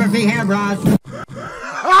geography hairbrush.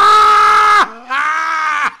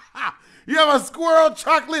 You have a squirrel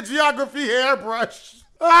chocolate geography hairbrush.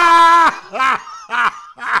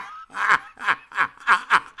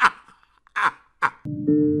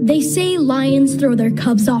 They say lions throw their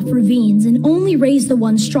cubs off ravines and only raise the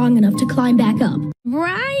ones strong enough to climb back up.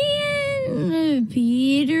 Brian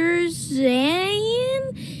Peterson,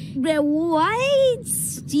 the White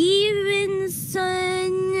Stevenson,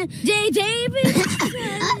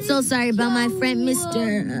 Davidson. So sorry about my friend,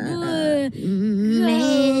 Mr.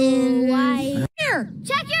 Man. Here,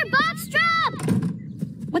 check your box trap.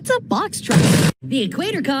 What's a box truck? The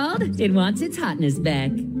equator called. It wants its hotness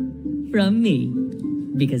back. From me.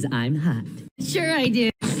 Because I'm hot. Sure I do.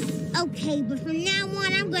 Okay, but from now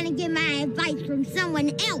on, I'm gonna get my advice from someone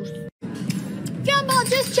else. Gumball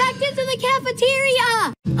just checked into the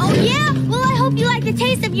cafeteria. Oh, yeah? Well, I hope you like the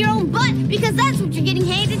taste of your own butt, because that's what you're getting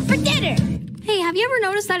handed for dinner. Hey, have you ever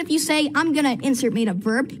noticed that if you say, I'm gonna insert made up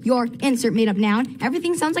verb, your insert made up noun,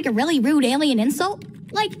 everything sounds like a really rude alien insult?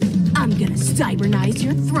 Like, I'm gonna cybernize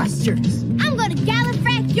your thrusters. I'm gonna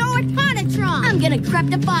gallifrac your Autonatron. I'm gonna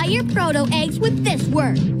creptify your proto-eggs with this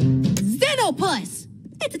word. Xenopus!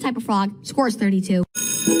 It's a type of frog. Scores 32.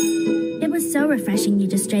 It was so refreshing you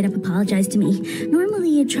just straight up apologized to me. Normally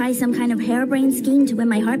you'd try some kind of harebrained scheme to win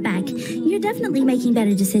my heart back. You're definitely making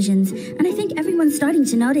better decisions, and I think everyone's starting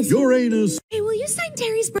to notice. Uranus. Hey, will you sign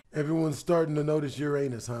Terry's birthday? Everyone's starting to notice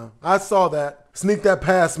Uranus, huh? I saw that. Sneak that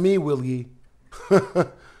past me, will ye?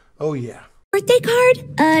 Oh, yeah. Birthday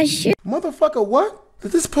card? Sure. Motherfucker, what?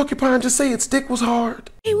 Did this porcupine just say its dick was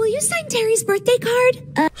hard? Hey, will you sign Terry's birthday card?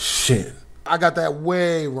 Shit. I got that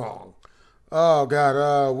way wrong. Oh,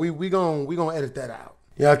 God. We gonna edit that out.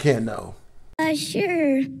 Yeah, I can't know.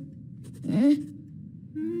 Sure.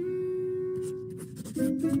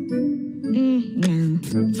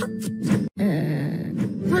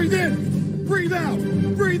 Breathe in! Breathe out!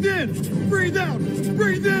 Breathe in! Breathe out!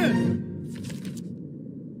 Breathe in!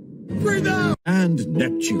 Breathe out! And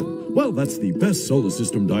Neptune. Well, that's the best solar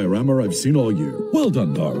system diorama I've seen all year. Well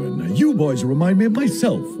done, Darwin. You boys remind me of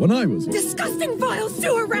myself when I was... Disgusting vile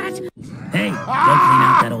sewer rat! Hey, go clean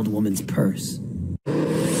out that old woman's purse.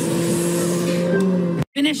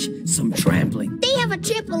 Finish some trampling. They have a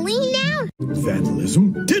trampoline now?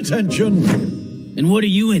 Vandalism? Detention! And what are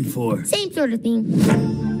you in for? Same sort of thing.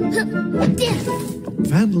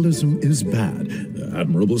 Vandalism is bad.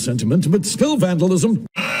 Admirable sentiment, but still vandalism.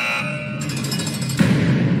 Hey,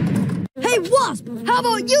 Wasp! How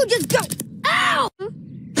about you just go... Ow!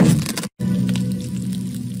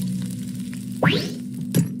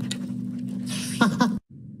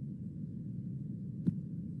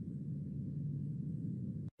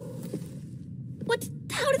 What?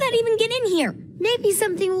 How did that even get in here? Maybe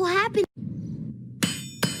something will happen.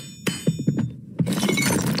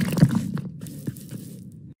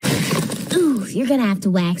 Ooh, you're gonna have to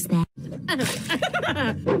wax that.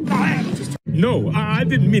 No, I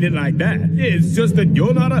didn't mean it like that. It's just that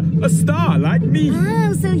you're not a star like me.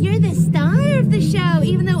 Oh, so you're the star of the show,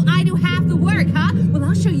 even though I do half the work, huh? Well,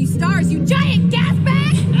 I'll show you stars, you giant gas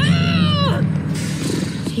bag!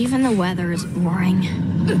 Even the weather is boring.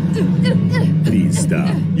 Please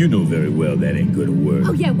stop. You know very well that ain't gonna work.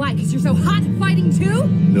 Oh, yeah, why? Because you're so hot at fighting, too?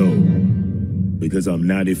 No, because I'm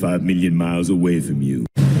 95 million miles away from you.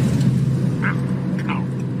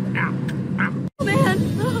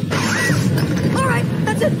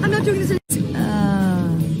 I'm not doing this.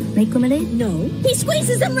 Make lemonade? No. He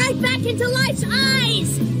squeezes them right back into life's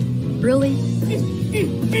eyes! Really?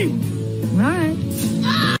 Alright.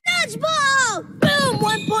 Dodgeball! Boom,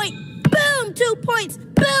 1 point. Boom, 2 points.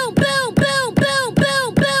 Boom, boom, boom, boom,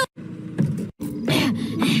 boom, boom.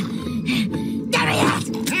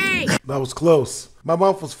 Hey! That was close. My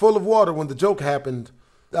mouth was full of water when the joke happened.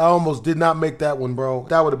 I almost did not make that one, bro.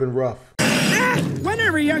 That would have been rough.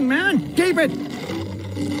 Whatever, young man. Keep it.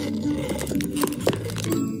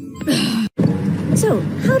 So,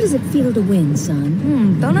 how does it feel to win,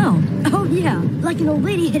 son? Don't know. Oh, yeah. Like an old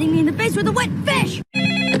lady hitting me in the face with a wet fish.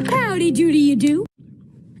 Howdy doody you do.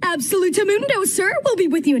 Absolutamundo, sir. We'll be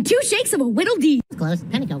with you in 2 shakes of a whittle dee. Close.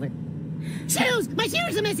 Panic over. Shoes! My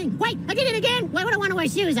shoes are missing! Wait, I did it again! Why would I want to wear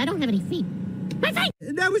shoes? I don't have any feet. My feet!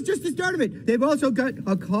 That was just the start of it. They've also got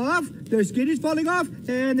a cough, their skin is falling off,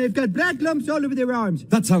 and they've got black lumps all over their arms.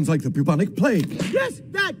 That sounds like the bubonic plague. Yes,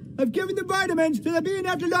 that! I've given them vitamins, so they'll be in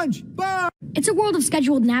after lunch. Bye! It's a world of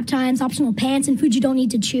scheduled nap times, optional pants, and food you don't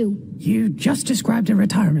need to chew. You just described a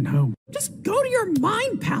retirement home. Just go to your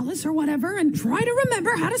mind palace or whatever and try to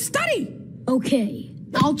remember how to study. Okay,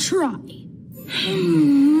 I'll try.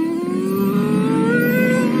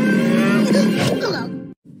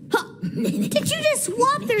 Did you just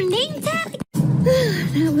swap their name tag?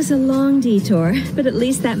 That was a long detour, but at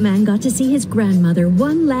least that man got to see his grandmother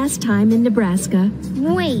one last time in Nebraska.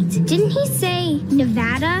 Wait, didn't he say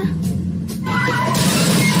Nevada?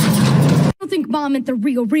 I don't think Mom meant the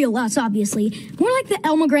real us, obviously. More like the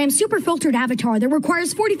Elmogram super filtered avatar that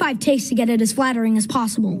requires 45 takes to get it as flattering as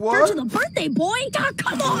possible. What? To the birthday, boy! Oh,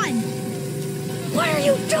 come on! What are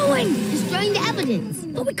you doing? Destroying the evidence.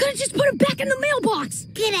 Well, we could have just put it back in the mailbox.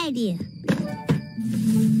 Good idea.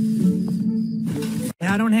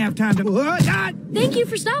 I don't have time to... Thank you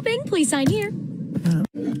for stopping. Please sign here.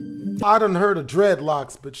 I done heard of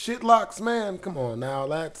dreadlocks, but shitlocks, man, come on now,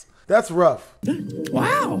 that's rough.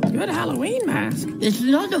 Wow, good Halloween mask. It's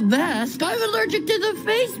not a mask. I'm allergic to the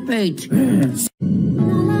face paint.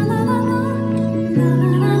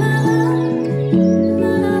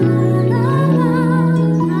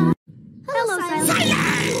 Hello,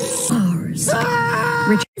 Silence.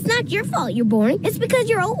 Richard, it's not your fault you're boring. It's because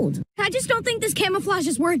you're old. I just don't think this camouflage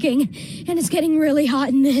is working. And it's getting really hot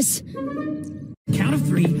in this. Count of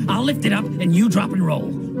 3, I'll lift it up, and you drop and roll.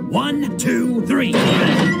 1, 2, 3.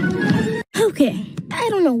 Okay, I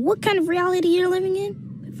don't know what kind of reality you're living in.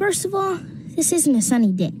 But first of all, this isn't a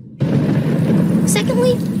sunny day.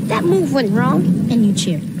 Secondly, that move went wrong, and you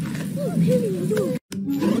cheered.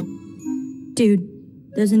 Dude,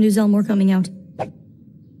 there's a new Zelmore coming out.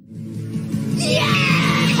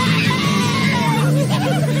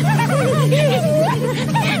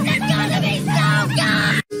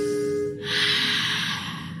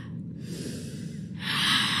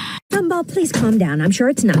 Gumball, please calm down. I'm sure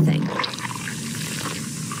it's nothing.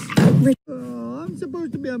 I'm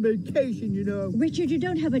supposed to be on vacation, you know. Richard, you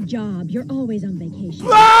don't have a job. You're always on vacation. It's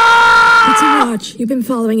a watch. You've been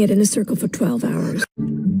following it in a circle for 12 hours.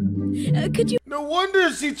 Could you... No wonder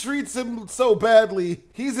she treats him so badly.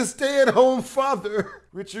 He's a stay-at-home father.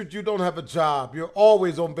 Richard, you don't have a job. You're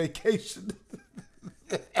always on vacation.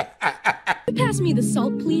 Pass me the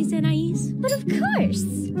salt, please, Anais. But of course.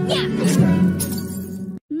 Yeah.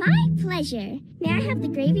 My pleasure. May I have the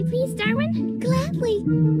gravy, please, Darwin? Gladly.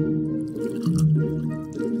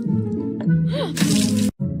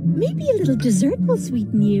 Maybe a little dessert will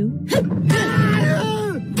sweeten you.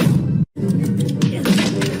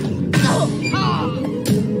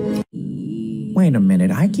 Wait a minute,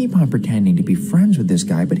 I keep on pretending to be friends with this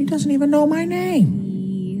guy, but he doesn't even know my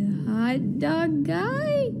name. Hot dog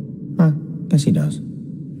guy? Huh? Yes, he does.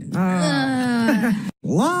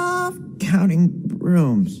 Love counting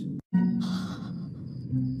brooms.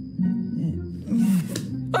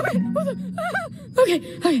 Okay.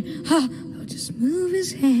 I'll just move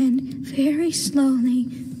his hand very slowly.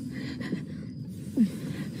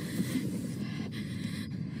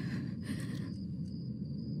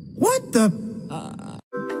 What the?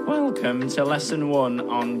 Welcome to lesson 1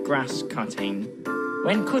 on grass cutting.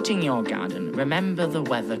 When cutting your garden, remember the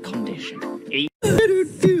weather condition.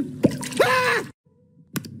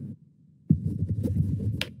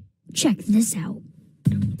 Check this out.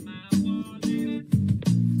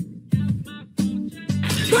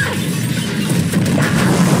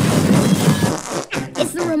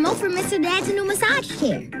 It's the remote for Mr. Dad's new massage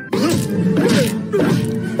chair.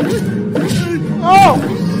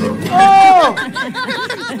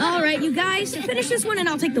 All right, you guys, finish this one and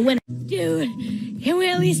I'll take the winner. Dude, can we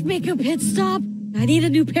at least make a pit stop? I need a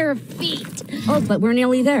new pair of feet. Oh, but we're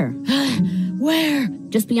nearly there. Where?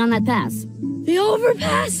 Just beyond that pass. The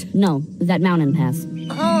overpass? No, that mountain pass.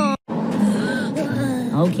 Oh.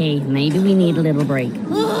 Okay, maybe we need a little break.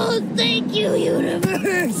 Oh, thank you,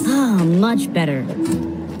 universe. Ah, much better.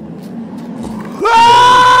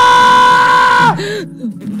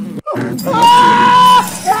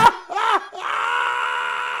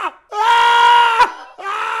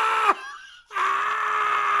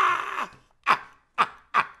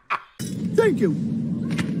 Thank you.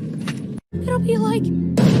 It'll be like...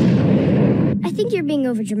 I think you're being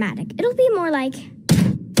overdramatic. It'll be more like...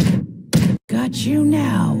 Got you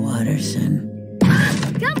now, Watterson.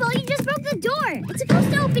 Gumball, you just broke the door. It's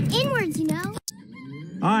supposed to open inwards, you know?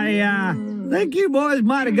 I think you boys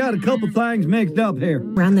might have got a couple things mixed up here.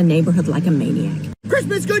 Around the neighborhood like a maniac.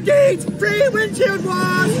 Christmas good deeds! Free windshield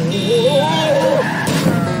wash!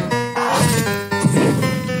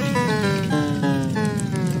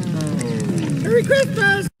 Merry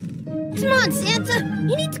Christmas! Come on, Santa.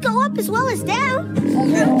 You need to go up as well as down.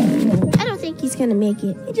 I don't think he's gonna make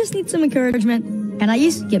it. He just needs some encouragement.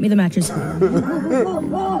 Anais, get me the mattress. Kids,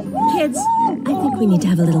 I think we need to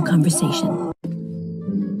have a little conversation.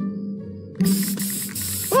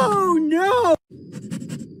 Oh, no!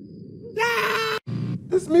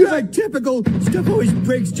 This music like typical. Stuff always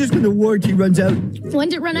breaks just when the warranty runs out. When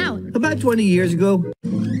did it run out? About 20 years ago.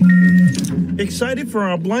 Excited for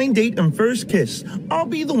our blind date and first kiss. I'll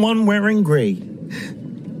be the one wearing gray.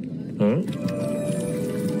 Huh?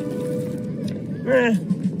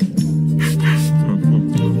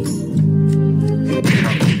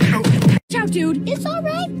 Ciao, dude. It's all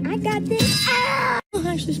right. I got this. Oh, it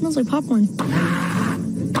actually smells like popcorn.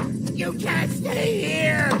 You can't stay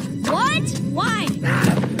here! What? Why?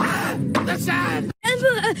 The sun!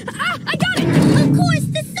 I got it! Of course,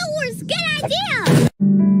 the sewers. Good idea.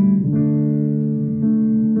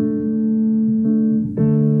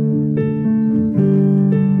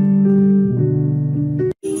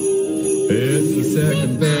 It's the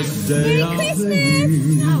second best day of the year,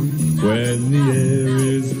 when the air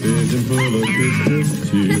is filled full of Christmas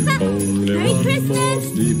cheer. Only one more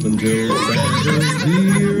sleep until Santa's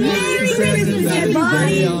here. It's the second best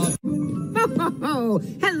day of... Oh,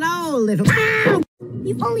 hello, little...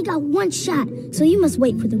 You've only got one shot, so you must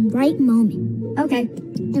wait for the right moment. Okay.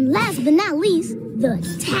 And last but not least, the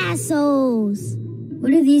tassels.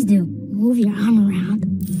 What do these do? Move your arm around.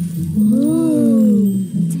 Ooh,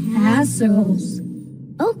 tassels.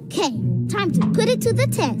 Okay, time to put it to the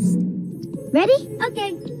test. Ready?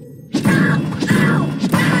 Okay.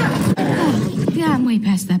 Yeah, I'm way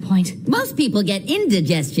past that point. Most people get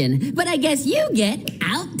indigestion, but I guess you get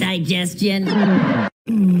out-digestion.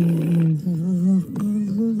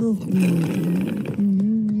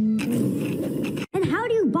 And how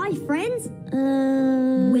do you buy friends?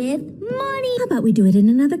 With money. How about we do it in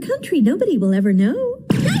another country? Nobody will ever know.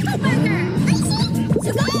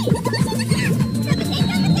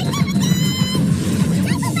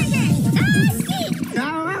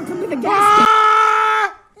 Welcome to the gas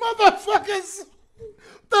Motherfuckers!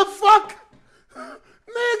 The fuck?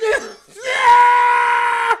 Nigga! Yeah!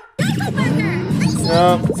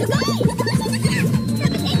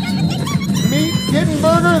 Meat, getting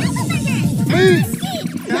burgers! Meat,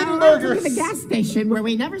 getting burgers! The gas station where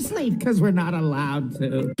we never sleep because we're not allowed to.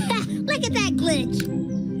 Look at that glitch.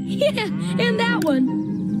 Yeah, and that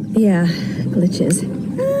one. Yeah, glitches.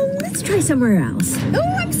 Let's try somewhere else.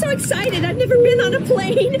 Oh, I'm so excited. I've never been on a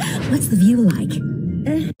plane. What's the view like?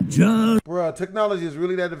 Bruh, technology is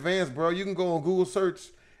really that advanced, bro. You can go on Google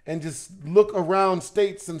search and just look around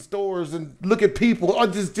states and stores and look at people. Oh,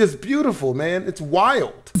 just beautiful, man. It's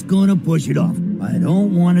wild. It's gonna push it off. I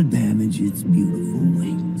don't want to damage its beautiful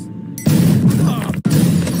wings.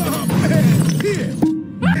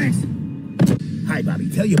 Bobby.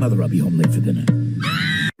 Tell your mother I'll be home late for dinner.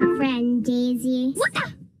 Friend Daisy. What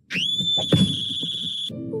the?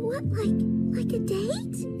 What, like a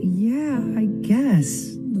date? Yeah, I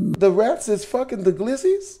guess. The rats is fucking the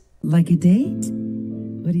glissies? Like a date?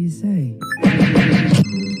 What do you say?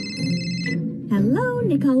 Hello,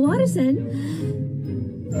 Nicole Watterson.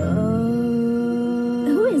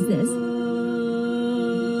 Who is this?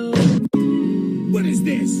 What is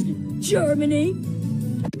this? Germany.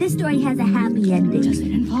 This story has a happy ending. Does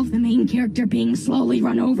it involve the main character being slowly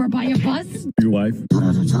run over by a bus? Your wife? Can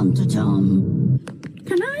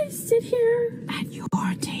I sit here at your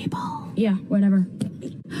table? Yeah, whatever.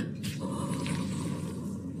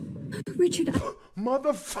 Richard,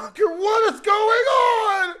 Motherfucker, what is going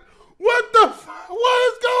on? What the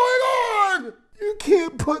what is going on? You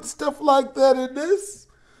can't put stuff like that in this.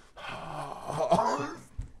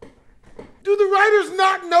 Do the writers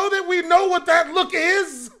not know that we know what that look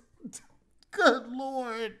is? Good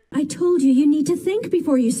Lord. I told you need to think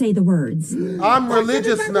before you say the words. I'm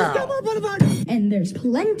religious now. And there's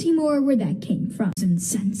plenty more where that came from and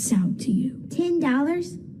sent out to you.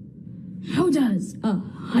 $10? How does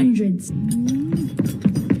 100?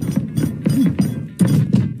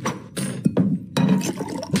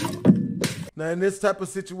 Now, in this type of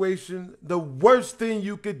situation, the worst thing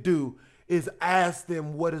you could do is ask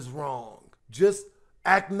them what is wrong. Just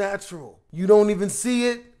act natural. You don't even see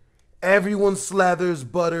it. Everyone slathers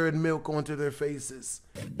butter and milk onto their faces.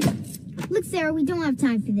 Look, Sarah, we don't have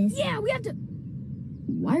time for this. Yeah, we have to...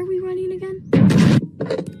 Why are we running again?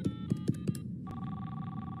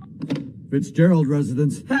 Fitzgerald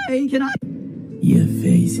residence. Hey, can I? Your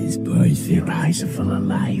face is perfect. Your eyes are full of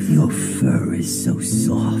life. Your fur is so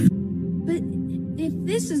soft. But if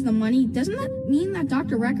this is the money, doesn't that mean that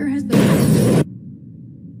Dr. Recker has the...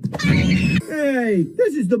 Hey,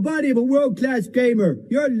 this is the body of a world-class gamer.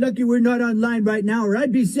 You're lucky we're not online right now, or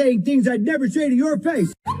I'd be saying things I'd never say to your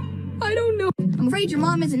face. I don't know. I'm afraid your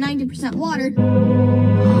mom isn't 90% watered.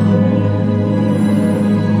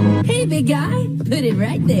 Hey, big guy. Put it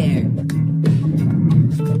right there.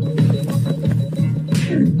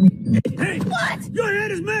 Hey, what? Your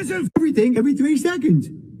head is massive. Everything every 3 seconds.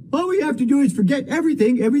 All we have to do is forget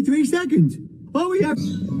everything every 3 seconds. All we have...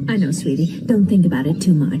 I know, sweetie. Don't think about it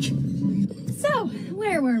too much. So,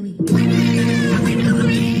 where were we?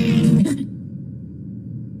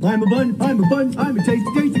 I'm a bun, I'm a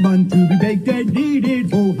tasty bun to be baked and eaten.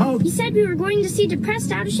 Oh, how... You said we were going to see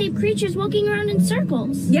depressed, out-of-shape creatures walking around in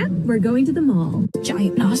circles. Yep, we're going to the mall.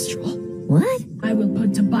 Giant nostril. What? I will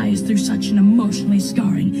put Tobias through such an emotionally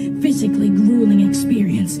scarring, physically grueling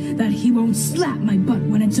experience that he won't slap my butt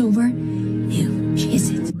when it's over. He'll kiss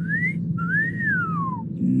it.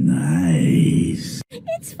 Nice.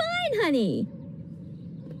 It's fine, honey.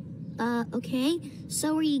 Okay.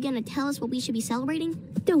 So are you gonna tell us what we should be celebrating?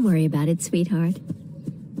 Don't worry about it, sweetheart.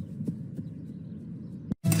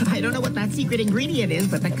 I don't know what that secret ingredient is,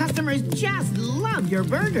 but the customers just love your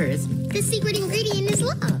burgers. The secret ingredient is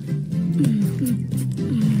love.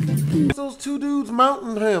 Those two dudes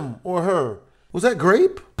mounting him or her. Was that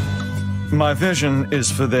grape? My vision is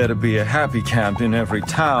for there to be a happy camp in every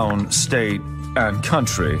town, state, and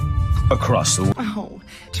country across the world. Oh,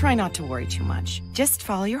 try not to worry too much. Just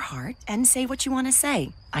follow your heart and say what you want to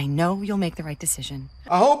say. I know you'll make the right decision.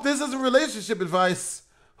 I hope this isn't relationship advice.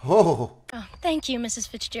 Oh, Thank you, Mrs.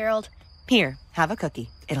 Fitzgerald. Here, have a cookie.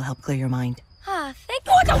 It'll help clear your mind. Thank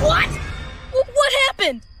you. What the what? What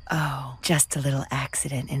happened? Oh, just a little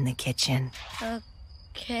accident in the kitchen.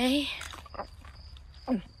 Okay.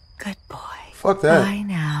 Good boy. Fuck that. Bye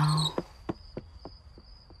now.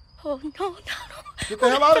 Oh, no. Get the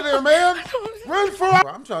hell out of there, man. Run for it.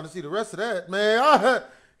 I'm trying to see the rest of that, man.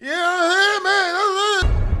 Man.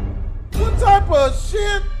 What type of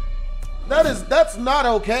shit? That's not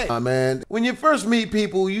okay. Man, when you first meet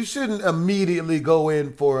people, you shouldn't immediately go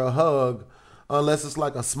in for a hug unless it's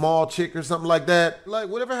like a small chick or something like that. Like,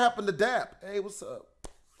 whatever happened to Dap? Hey, what's up?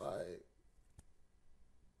 Like,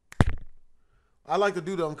 I like to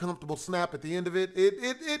do the uncomfortable snap at the end of it.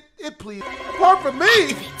 It please. Apart from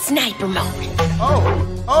me. Sniper mode.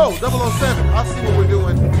 Oh, 007. I see what we're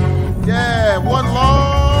doing. Yeah, one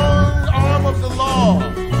long arm of the law,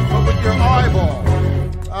 but with your eyeball.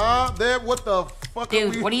 There, what the fuck?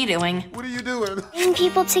 Dude, what are you doing? What are you doing? Bring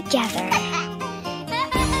people together.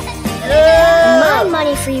 Yeah! My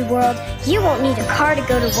money-free world, you won't need a car to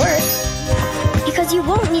go to work. Because you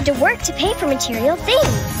won't need to work to pay for material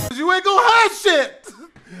things. You ain't gonna have shit.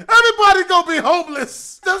 Everybody's gonna be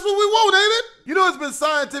homeless. That's what we want, ain't it? You know, it's been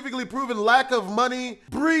scientifically proven lack of money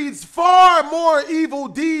breeds far more evil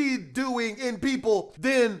deed doing in people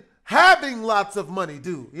than having lots of money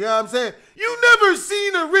do. You know what I'm saying? You never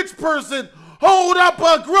seen a rich person hold up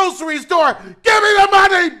a grocery store. Give me the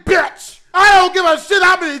money, bitch. I don't give a shit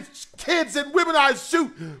how many kids and women I shoot.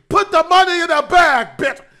 Put the money in a bag,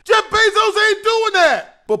 bitch. Jeff Bezos ain't doing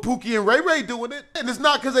that. But Pookie and Ray Ray doing it. And it's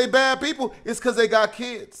not because they bad people. It's because they got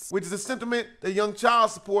kids, which is a sentiment that Young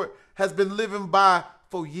Child Support has been living by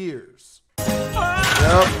for years.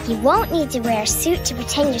 Yep. You won't need to wear a suit to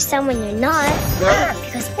pretend you're someone you're not. Yep.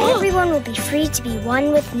 Because everyone will be free to be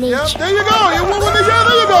one with nature. Yep. There you go.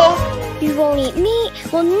 There you go. We won't eat meat.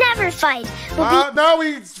 We'll never fight. Now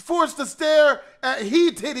we forced to stare at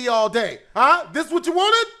he titty all day. Huh? This what you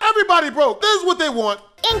wanted? Everybody broke. This is what they want.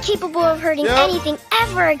 Incapable of hurting anything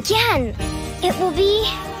ever again. It will be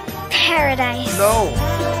paradise. No.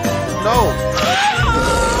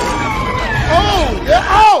 Oh, yeah.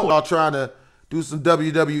 Oh! Y'all trying to do some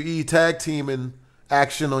WWE tag teaming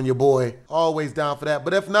action on your boy. Always down for that.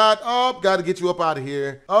 But if not, gotta get you up out of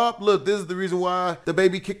here. Look, this is the reason why the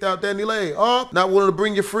baby kicked out Danny Lay. Not wanting to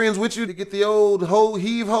bring your friends with you to get the old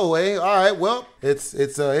heave ho, eh? All right, well, it's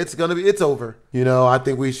over. You know, I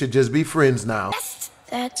think we should just be friends now.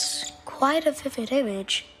 That's quite a vivid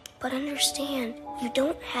image. But understand, you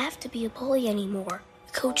don't have to be a bully anymore.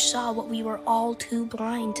 Coach saw what we were all too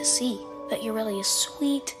blind to see. That you're really a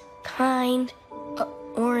sweet, kind,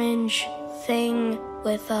 orange thing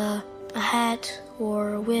with a hat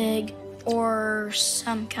or a wig or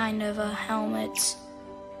some kind of a helmet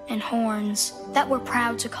and horns that we're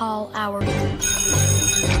proud to call our...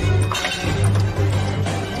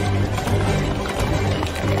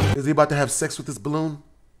 Is he about to have sex with this balloon?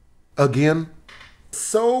 Again?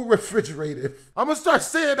 So refrigerative. I'm gonna start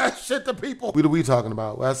saying that shit to people. What are we talking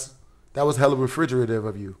about, Wes? That was hella refrigerative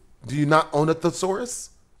of you. Do you not own a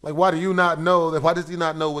thesaurus? Like, why do you not know that? Why does he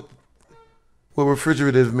not know what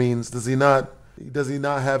refrigerative means? Does he not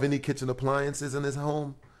have any kitchen appliances in his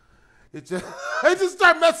home? I just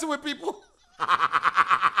start messing with people.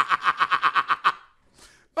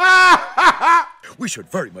 We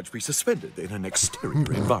should very much be suspended in an exterior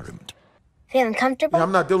environment. Feeling comfortable? Yeah,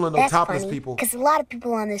 I'm not dealing with no topless people. Because a lot of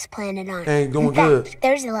people on this planet aren't. Ain't doing in fact, good.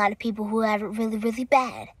 There's a lot of people who have it really, really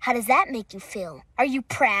bad. How does that make you feel? Are you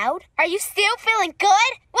proud? Are you still feeling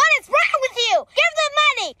good? What is wrong with you? Give them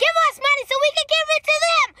money! Give us money so we can give it to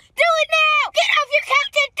them! Do it now! Get off your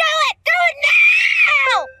couch and do it! Do it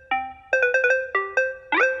now!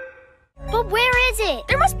 But where is it?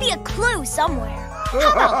 There must be a clue somewhere.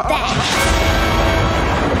 How about that?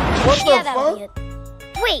 What the fuck?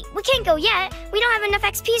 Wait, we can't go yet. We don't have enough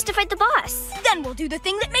XPs to fight the boss. Then we'll do the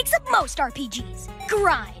thing that makes up most RPGs.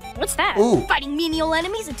 Grind. What's that? Ooh. Fighting menial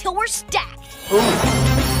enemies until we're stacked. Ooh.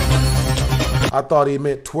 I thought he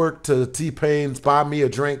meant twerk to T-Pain's Buy Me a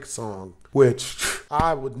Drink song, which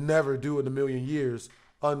I would never do in a million years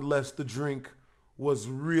unless the drink was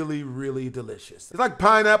really, really delicious. It's like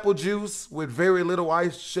pineapple juice with very little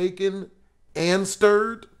ice shaken and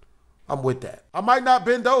stirred. I'm with that. I might not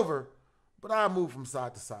bend over, but I move from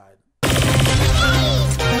side to side.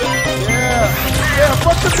 Yeah,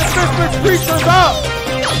 fuck the defenseless creatures up!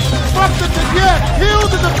 Fuck kill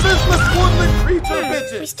the defenseless woodland creature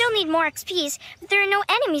bitches! We still need more XPs, but there are no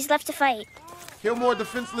enemies left to fight. Kill more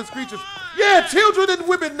defenseless creatures. Yeah, children and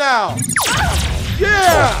women now!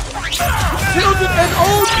 Yeah! Children and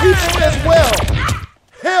old people as well!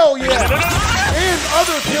 Hell yeah! And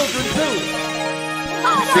other children too!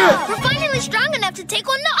 Awesome! We're finally strong enough to take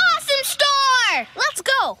on the awesome store! Let's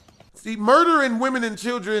go! See, murdering women and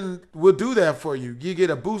children will do that for you. You get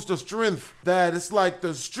a boost of strength that it's like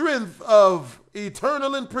the strength of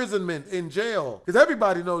eternal imprisonment in jail. Because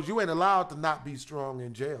everybody knows you ain't allowed to not be strong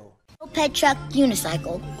in jail. Pet truck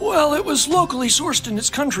unicycle. Well, it was locally sourced in its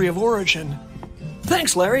country of origin.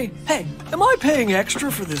 Thanks, Larry. Hey, am I paying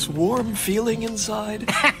extra for this warm feeling inside?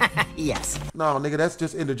 Yes. No, nigga, that's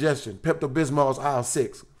just indigestion. Pepto-Bismol's aisle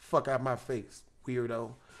 6. Fuck out my face,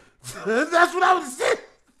 weirdo. That's what I was saying.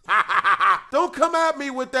 Don't come at me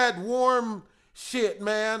with that warm shit,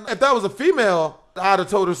 man. If that was a female, I'd have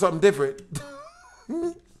told her something different.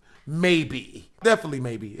 Maybe. Definitely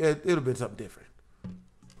maybe. It'd have been something different.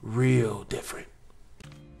 Real different.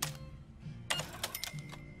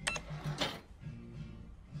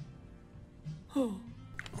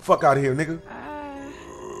 Fuck out of here, nigga.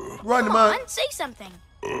 Run Come mine. on, say something.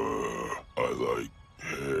 I like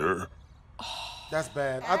hair. That's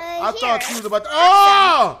bad. I thought you was about to.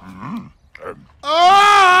 Oh!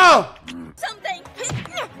 Oh! Something.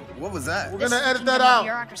 What was that? We're gonna edit that out.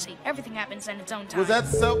 Bureaucracy. Everything happens in its own time. Was that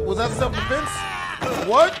self-defense?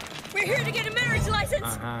 What? We're here to get a marriage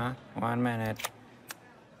license. 1 minute.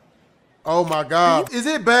 Oh my God. Is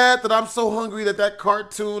it bad that I'm so hungry that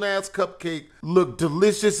cartoon ass cupcake looked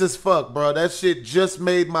delicious as fuck, bro? That shit just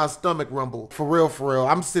made my stomach rumble. For real, for real.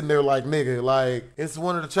 I'm sitting there like, nigga, like, it's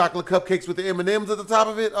one of the chocolate cupcakes with the M&Ms at the top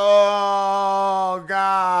of it. Oh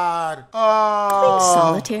God. Oh.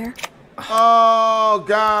 Solitaire. Oh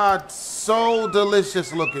God. So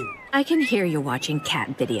delicious looking. I can hear you watching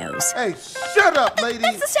cat videos. Hey, shut up, lady.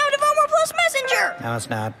 That's the sound of Omar Plus Messenger. No, it's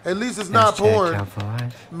not. At least it's not porn.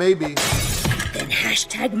 Maybe. Then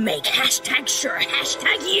hashtag make, hashtag sure,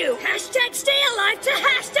 hashtag you, hashtag stay alive to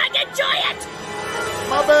hashtag enjoy it.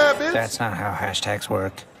 My bad, bitch. That's not how hashtags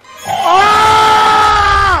work.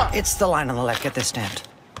 Ah! It's the line on the left. Get this stamped.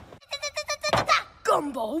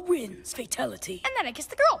 Gumball wins. Fatality. And then I kiss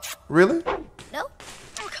the girl. Really? No?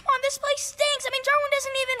 Oh, come on, this place stinks. I mean, Darwin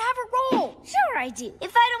doesn't even have a role. Sure I do.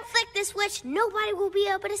 If I don't flick this switch, nobody will be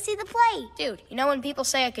able to see the play. Dude, you know when people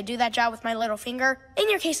say I could do that job with my little finger? In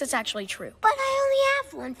your case, it's actually true. But I only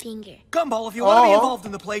have one finger. Gumball, if you want to be involved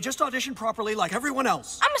in the play, just audition properly like everyone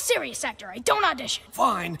else. I'm a serious actor. I don't audition.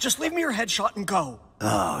 Fine, just leave me your headshot and go.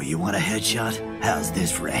 Oh, you want a headshot? How's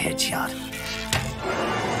this for a headshot?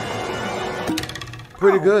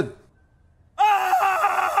 Pretty good.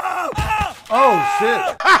 Oh,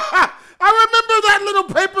 shit. I remember that little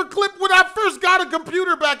paper clip when I first got a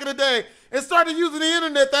computer back in the day and started using the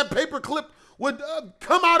internet. That paper clip would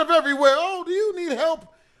come out of everywhere. Oh, do you need help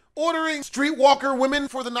ordering streetwalker women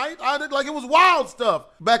for the night? I did, like, it was wild stuff.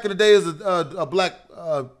 Back in the day, as a Black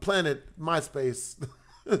Planet MySpace.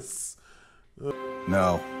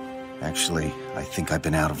 No. Actually, I think I've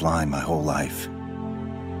been out of line my whole life.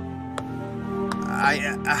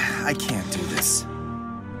 I can't do this.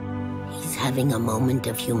 He's having a moment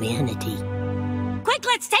of humanity. Quick,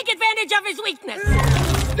 let's take advantage of his weakness.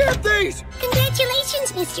 Get these!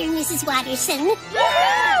 Congratulations, Mr. and Mrs. Watterson.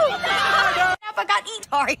 I got eat.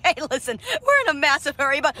 Sorry, hey, listen, we're in a massive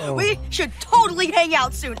hurry, but we should totally hang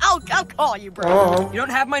out soon. I'll call you, bro. You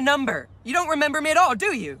don't have my number. You don't remember me at all,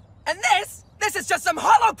 do you? And this is just some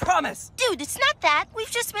hollow promise. Dude, it's not that.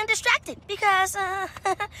 We've just been distracted because, the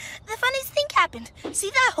funniest thing happened.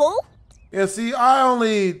 See that hole? Yeah, see, I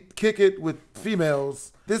only kick it with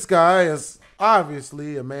females. This guy is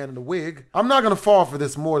obviously a man in a wig. I'm not gonna fall for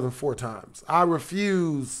this more than 4 times. I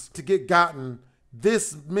refuse to get gotten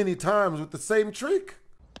this many times with the same trick.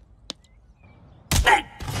 Darwin!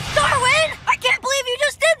 I can't believe you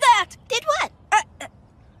just did that! Did what?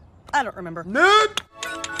 I don't remember. Nerd!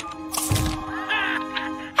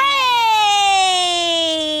 Hey!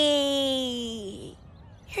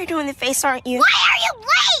 You're doing the face, aren't you? Why are you late?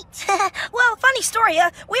 Well, funny story.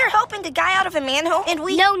 We are helping a guy out of a manhole, and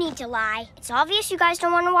we... No need to lie. It's obvious you guys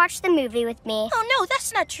don't want to watch the movie with me. Oh, no,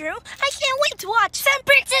 that's not true. I can't wait to watch some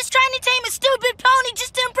princess trying to tame a stupid pony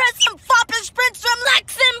just to impress some foppish prince from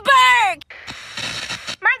Luxembourg.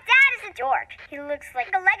 My dad is a dork. He looks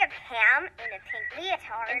like a leg of ham in a pink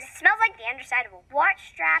leotard and smells like the underside of a watch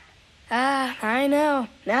strap. I know.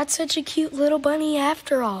 Not such a cute little bunny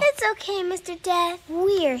after all. It's okay, Mr. Death.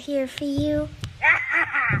 We're here for you.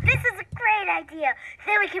 This is a great idea.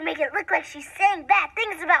 Then we can make it look like she's saying bad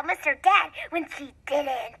things about Mr. Dad when she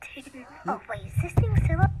didn't. Oh, wait, is this thing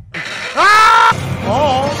still up?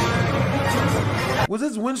 Oh! Was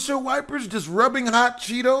his windshield wipers just rubbing hot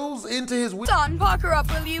Cheetos into his windshield? Don, park her up,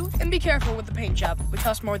 will you? And be careful with the paint job. It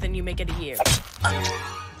costs more than you make it a year.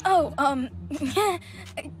 Let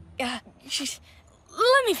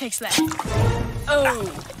me fix that.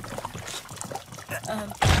 Oh.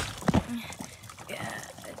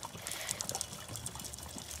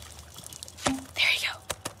 There you go.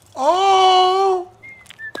 Oh!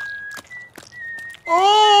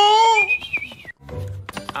 Oh!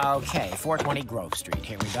 Okay, 420 Grove Street.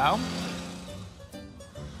 Here we go.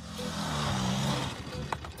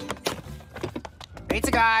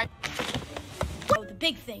 Pizza guy. Oh, the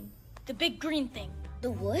big thing. The big green thing.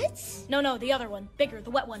 The woods? No, the other one. Bigger, the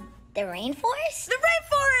wet one. The rainforest? The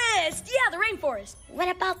rainforest! Yeah, the rainforest. What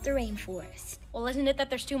about the rainforest? Well, isn't it that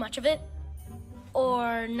there's too much of it?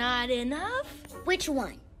 Or not enough? Which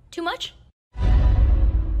one? Too much?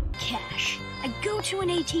 Cash. I go to an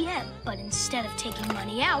ATM, but instead of taking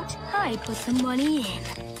money out, I put the money in.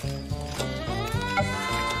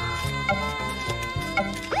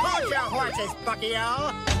 Hold your horses,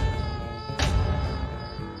 Bucky-O!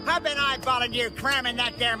 I've been eyeballing you cramming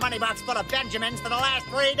that there money box full of Benjamins for the last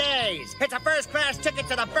 3 days. It's a first-class ticket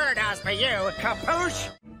to the birdhouse for you, Capuche.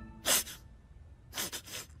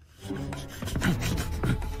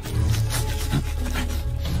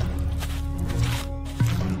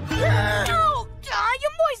 No! You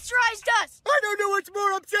moisturized us! I don't know. don't know what's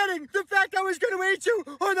more upsetting, the fact I was going to eat you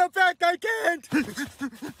or the fact I can't.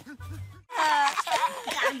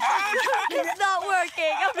 It's not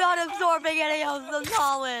working. I'm not absorbing any of the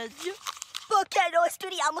knowledge. ¿Por qué no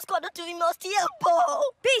estudiamos cuando tuvimos tiempo?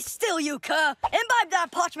 Be still, you cur. Imbibe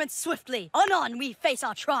that parchment swiftly. Anon we face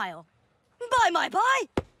our trial. Bye, my bye.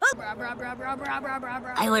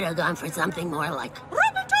 I would have gone for something more like...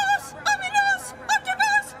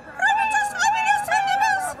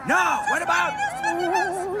 No, what about...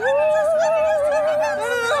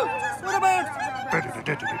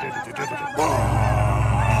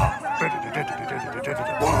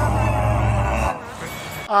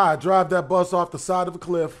 I drive that bus off the side of a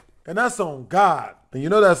cliff, and that's on God. And you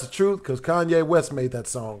know that's the truth, because Kanye West made that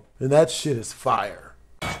song, and that shit is fire.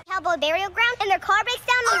 Cowboy burial ground, and their car breaks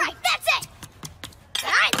down. All right, that's it.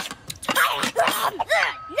 No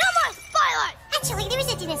more spoilers. Actually, there is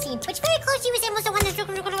a dinner scene, which very closely resembles the one that's...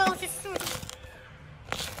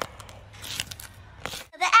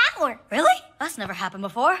 The hour. Really? That's never happened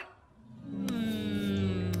before.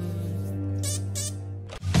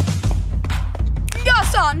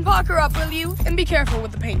 Son, park her up, will you? And be careful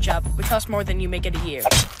with the paint job, which costs more than you make it a year.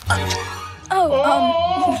 Oh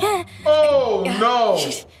no!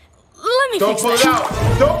 Let me Don't fix pull that. it out!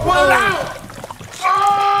 Don't pull it out!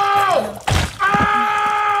 Oh!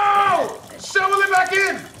 Oh! Shovel it back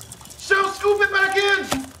in! Scoop it back in!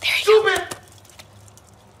 Scoop it!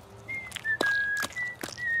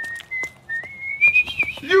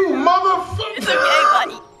 You motherfucker! It's okay,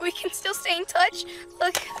 buddy. We can still stay in touch.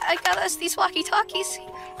 Look, I got us these walkie-talkies.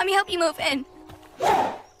 Let me help you move in.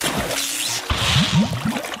 I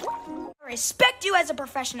respect you as a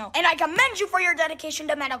professional, and I commend you for your dedication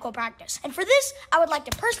to medical practice. And for this, I would like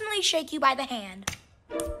to personally shake you by the hand.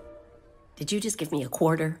 Did you just give me a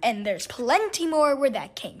quarter? And there's plenty more where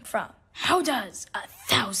that came from. How does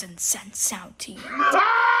 1,000 cents sound to you?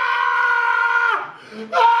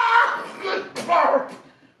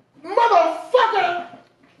 Motherfucker!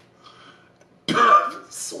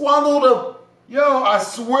 Swallowed a... Yo, I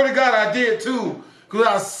swear to God I did too. Because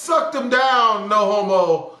I sucked him down, no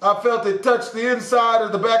homo. I felt it touch the inside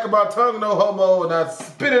of the back of my tongue, no homo. And I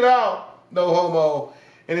spit it out, no homo.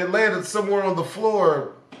 And it landed somewhere on the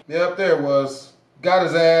floor. Yep, there it was. Got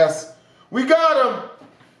his ass. We got him.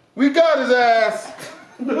 We got his ass.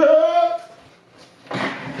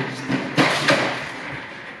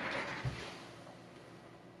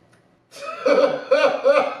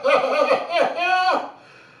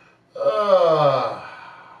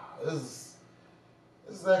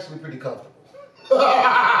 This is actually pretty comfortable.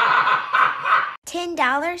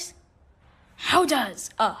 $10? How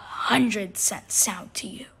does 100 cents sound to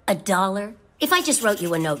you? $1? If I just wrote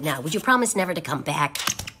you a note now, would you promise never to come back?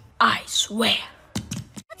 I swear.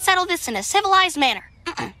 Let's settle this in a civilized manner.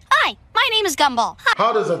 Hi, my name is Gumball.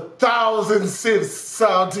 How does 1,000 cents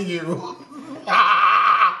sound to you?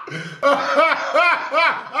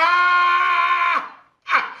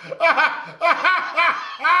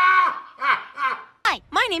 Hi,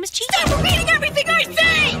 my name is Cheetah. Stop repeating everything I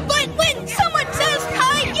say! But when someone says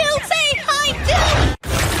hi, you say hi too!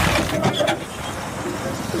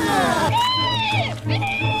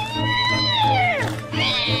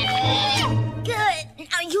 Good.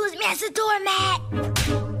 Now use me as a doormat.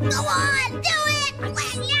 Go on, do it!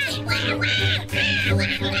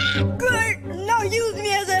 Good. Now use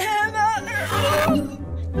me as a hammer.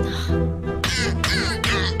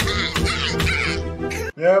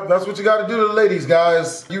 Yep, that's what you got to do to the ladies,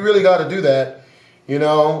 guys. You really got to do that. You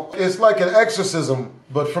know, it's like an exorcism,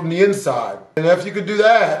 but from the inside. And if you could do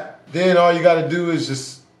that, then all you got to do is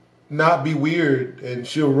just not be weird, and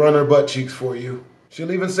she'll run her butt cheeks for you.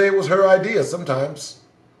 She'll even say it was her idea sometimes.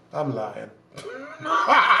 I'm lying.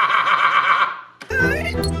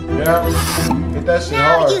 Yeah, hit that shit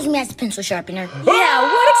Now hard. use me as a pencil sharpener. Yeah,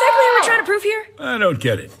 what exactly are we trying to prove here? I don't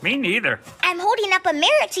get it. Me neither. I'm holding up a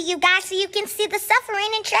mirror to you guys so you can see the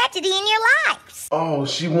suffering and tragedy in your lives. Oh,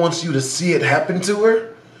 she wants you to see it happen to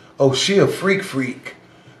her? Oh, she a freak.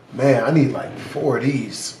 Man, I need like 4 of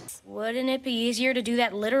these. Wouldn't it be easier to do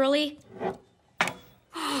that literally?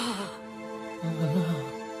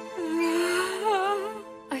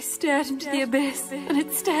 I stared into the abyss, and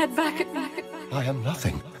it stared back at me. I am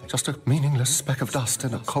nothing. Just a meaningless speck of dust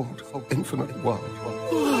in a cold, infinite world.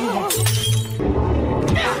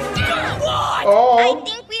 Oh. I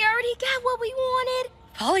think we already got what we wanted.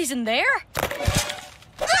 Polly's in there.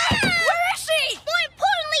 Where is she? More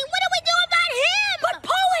importantly, what do we do about him? But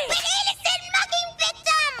Polly! An innocent mugging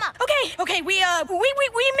victim! Okay, we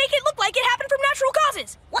make it look like it happened from natural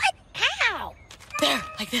causes. What? How? There,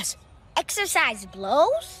 like this. Exercise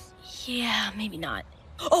blows? Yeah, maybe not.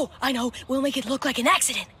 Oh, I know. We'll make it look like an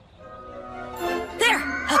accident. There!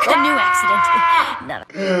 A canoe accident. None.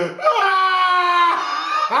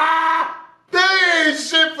 They ain't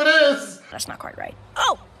shit for this. That's not quite right.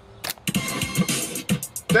 Oh!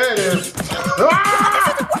 There it is. This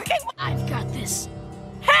isn't working! I've got this.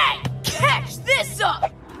 Hey! Catch this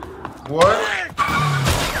up! What?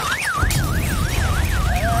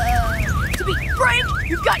 To be frank,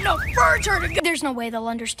 you've got no furniture to go. There's no way they'll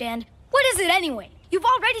understand. What is it anyway? You've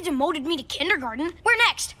already demoted me to kindergarten. Where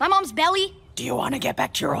next? My mom's belly? Do you want to get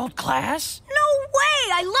back to your old class? No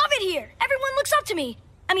way! I love it here. Everyone looks up to me.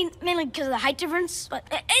 I mean, mainly because of the height difference, but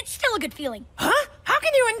it's still a good feeling. Huh? How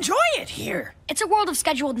can you enjoy it here? It's a world of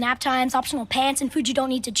scheduled nap times, optional pants, and food you don't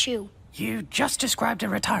need to chew. You just described a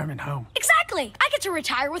retirement home. Exactly! I get to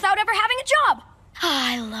retire without ever having a job.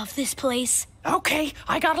 I love this place. Okay,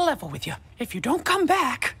 I gotta level with you. If you don't come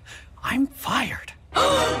back, I'm fired.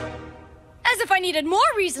 As if I needed more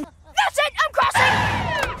reason. That's it! I'm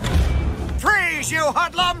crossing! Freeze, you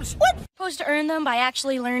hoodlums! What? Supposed to earn them by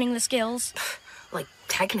actually learning the skills? Like,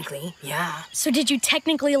 technically, yeah. So did you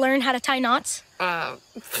technically learn how to tie knots? Meh,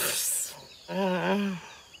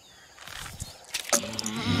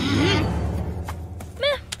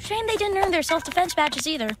 shame they didn't earn their self-defense badges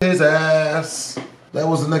either. His ass. That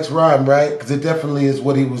was the next rhyme, right? Because it definitely is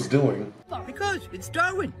what he was doing. Because it's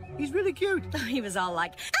Darwin. He's really cute. He was all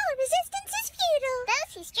like, Oh, resistance is futile.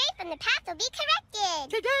 Those who stray from the path will be corrected.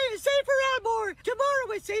 Today is safer Elmore.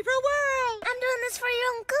 Tomorrow is safer world. I'm doing this for your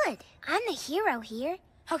own good. I'm the hero here.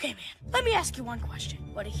 Okay, man, let me ask you one question.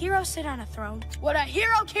 Would a hero sit on a throne? Would a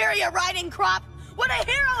hero carry a riding crop? Would a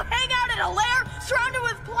hero hang out in a lair surrounded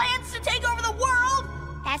with plants to take over the world?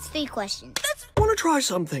 That's 3 questions. Want to try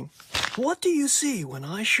something? What do you see when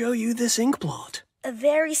I show you this ink blot? A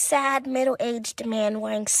very sad middle-aged man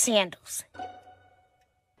wearing sandals.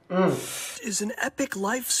 Is an epic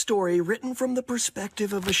life story written from the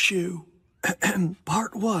perspective of a shoe.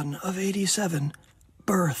 Part 1 of 87.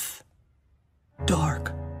 Birth.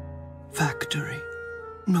 Dark. Factory.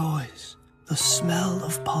 Noise. The smell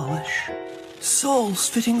of polish. Souls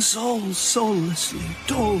fitting souls soullessly,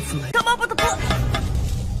 dolefully. Come up with the book!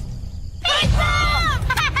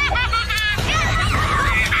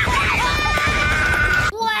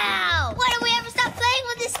 Wow! Why don't we ever stop playing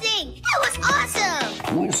with this thing? That was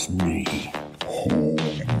awesome! With me.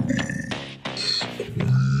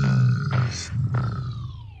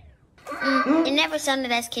 It never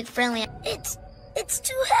sounded as kid-friendly. It's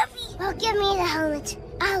too heavy. Well, give me the helmet.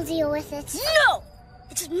 I'll deal with it. No!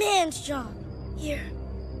 It's a man's job. You're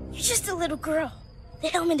just a little girl. The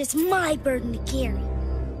helmet is my burden to carry.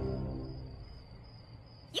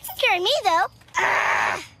 You can carry me, though.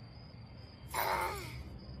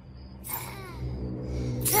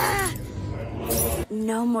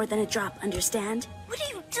 No more than a drop, understand? What are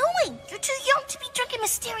you doing? You're too young to be drinking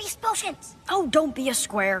mysterious potions. Oh, don't be a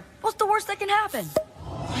square. What's the worst that can happen?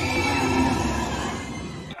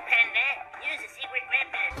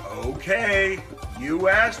 Okay, you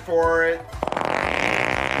asked for it.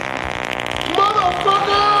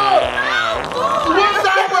 Motherfucker! What?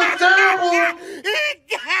 That was terrible!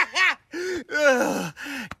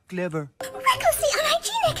 Clever. Recklessly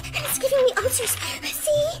unhygienic, and it's giving me ulcers.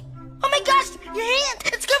 See? Oh my gosh, your hand!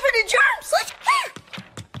 It's covered in germs!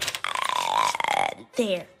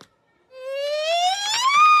 There.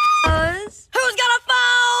 Who's got a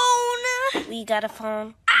phone? We got a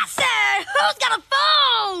phone. I said, who's got a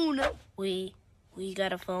phone? We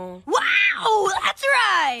got a phone. Wow, that's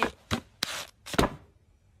right.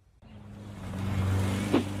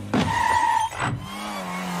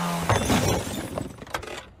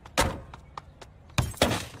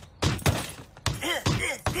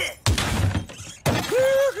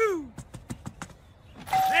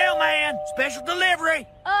 Mailman, special delivery.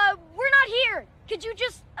 We're not here. Could you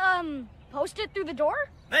just, post it through the door?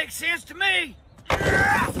 Makes sense to me.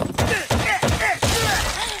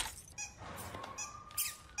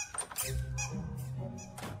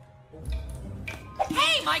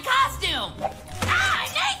 Hey, my costume! Ah,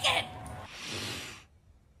 I'm naked!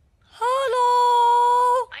 Hello?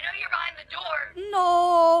 I know you're behind the door.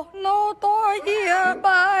 No door here,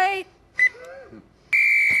 bye.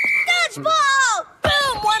 Dodgeball!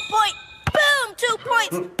 Boom, 1 point. Boom, 2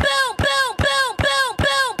 points. Boom, boom, boom, boom, boom,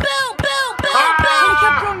 boom, boom, boom, boom. And he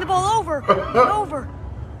kept throwing the ball over, and over.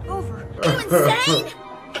 You insane?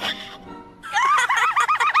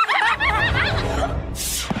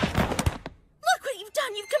 Look what you've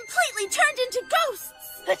done. You've completely turned into ghosts.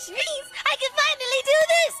 Which means I can finally do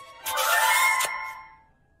this.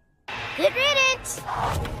 Good riddance.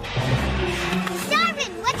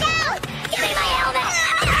 Darwin, watch out! Give me my helmet!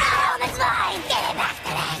 The helmet's mine! Get it back to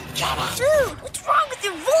me! Get it! Dude, what's wrong with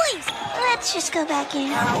your voice? Let's just go back in.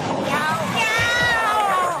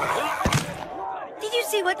 Did you you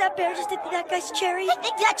see what that bear just did to that guy's cherry? I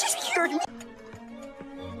think that just cured me.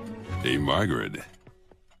 Hey, Margaret.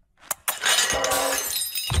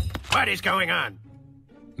 What is going on?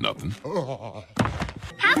 Nothing.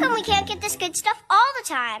 How come we can't get this good stuff all the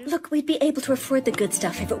time? Look, we'd be able to afford the good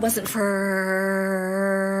stuff if it wasn't for...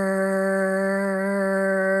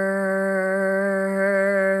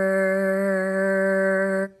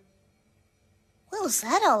 What was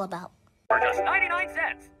that all about? For just 99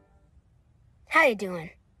 cents. How you doing?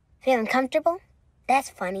 Feeling comfortable? That's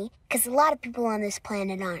funny, because a lot of people on this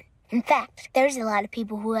planet aren't. In fact, there's a lot of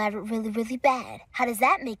people who have it really, really bad. How does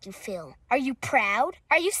that make you feel? Are you proud?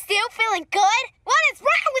 Are you still feeling good? What is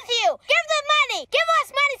wrong with you? Give them money! Give us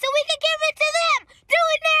money so we can give it to them! Do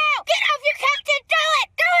it now! Get off your couch and do it!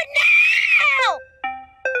 Do it now!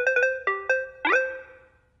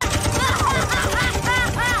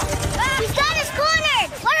 He's got us cornered!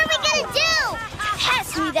 What are we gonna do? Pass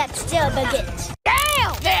me that still nugget.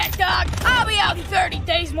 Damn! There, dog! I'll be out in 30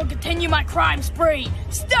 days and we'll continue my crime spree.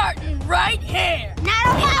 Starting right here. Not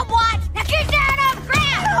a hot watch! Now get down on the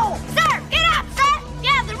ground! No. Sir, get up, sir! You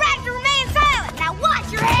have the right to remain silent. Now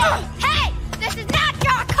watch your head! Hey! This is not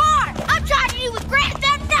your car! I'm charging you with Grand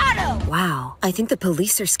Theft Auto! Wow, I think the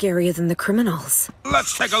police are scarier than the criminals.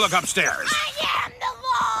 Let's take a look upstairs. I am the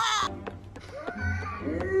law!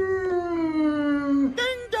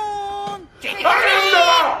 Ding dong!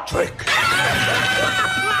 Trick.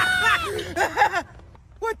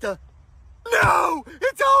 What the? No!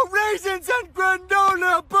 It's all raisins and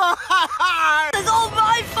granola bars! It's all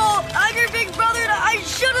my fault. I'm your big brother and I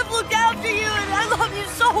should have looked after you and I love you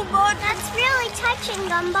so much. That's really touching,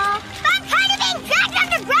 Gumball. I'm kind of being dragged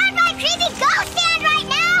underground by a creepy ghost stand right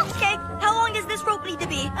now! Okay, how long does this rope need to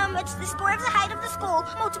be? It's the square of the height of the school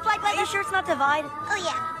multiplied by Are you sure it's not divide? Oh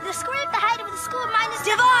yeah, the square of the height of the school minus...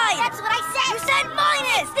 Divide! That's what I said! You said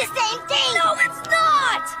minus! It's the same thing! No, it's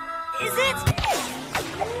not! Is it?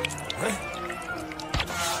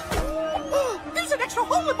 There's an extra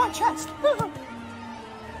hole in my chest.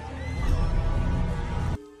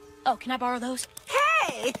 Oh, can I borrow those?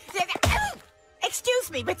 Hey!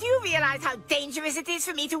 Excuse me, but do you realize how dangerous it is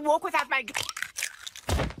for me to walk without my...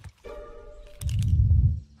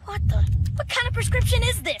 What the? What kind of prescription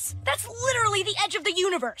is this? That's literally the edge of the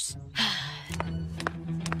universe.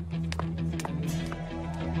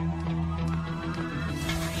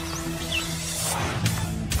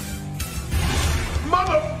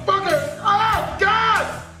 Motherfucker! Oh,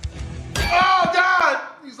 God! Oh, God!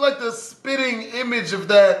 He's like the spitting image of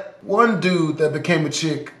that one dude that became a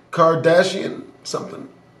chick. Kardashian? Something.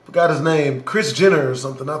 Forgot his name. Kris Jenner or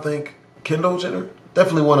something, I think. Kendall Jenner?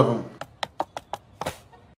 Definitely one of them.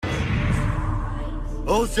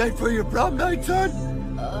 All set for your prom night, son?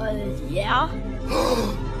 Yeah?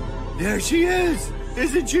 There she is!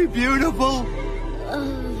 Isn't she beautiful?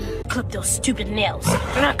 Clip those stupid nails.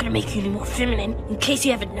 They're not gonna make you any more feminine. In case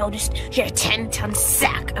you haven't noticed, you're a 10-ton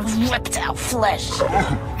sack of reptile flesh.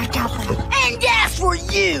 And as for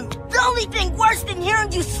you, the only thing worse than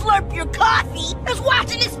hearing you slurp your coffee is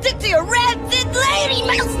watching it stick to your rancid lady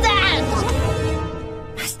mustache!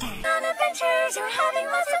 On adventures, you're having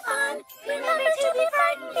lots of fun. Remember to be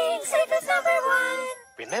frightened, being safe is number one.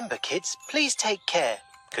 Remember, kids, please take care,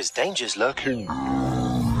 because danger's lurking.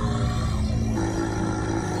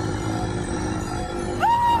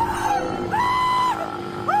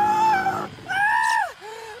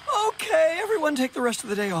 Okay, everyone take the rest of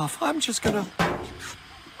the day off. I'm just gonna...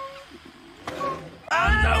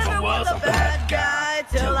 I never was a bad guy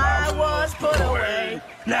till I was put away.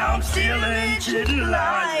 Now I'm stealing, cheating,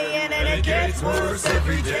 lying, and it gets worse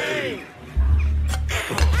every day.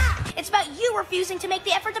 It's about you refusing to make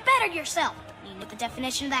the effort to better yourself. You know what the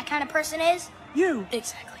definition of that kind of person is? You.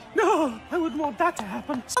 Exactly. No, I wouldn't want that to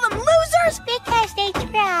happen. So them losers? Because they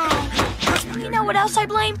tried. You know what else I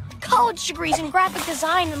blame? College degrees in graphic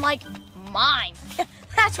design and, like, mine.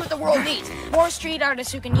 That's what the world needs. More street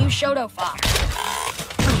artists who can use Shoto Fox.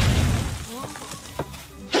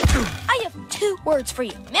 I have 2 words for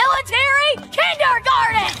you. Military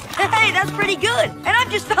kindergarten! Hey, that's pretty good. And I've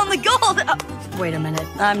just found the gold. Wait a minute.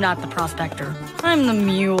 I'm not the prospector. I'm the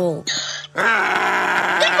mule.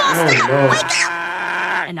 Nicole, stop! Wake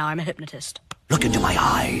up! And now I'm a hypnotist. Look into my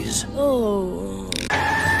eyes. Oh.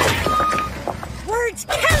 Words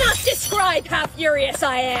cannot describe how furious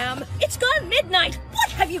I am. It's gone midnight.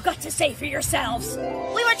 What have you got to say for yourselves?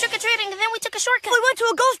 We went trick-or-treating and then we took a shortcut. We went to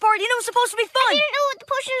a ghost party and it was supposed to be fun. I didn't know what the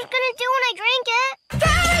potion was gonna do when I drank it.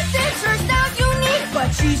 Her sounds unique, but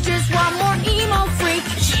she's just one more emo freak.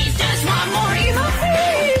 She's just one more emo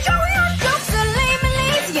freak. Show your jokes are lame and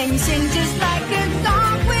lazy, and you sing just like a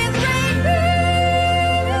song with rain.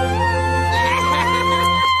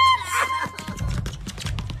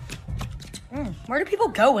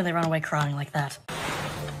 people go when they run away crying like that?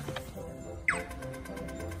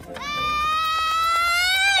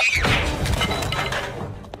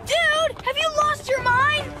 Dude, have you lost your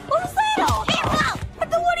mind? What was that all?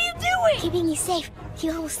 What are you doing? Keeping you safe.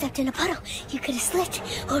 You almost stepped in a puddle. You could have slipped,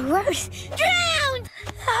 or worse, drowned!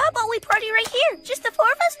 How about we party right here? Just the four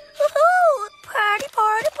of us? Woohoo! Party,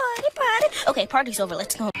 party, party, party. Okay, party's over.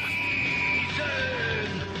 Let's go. What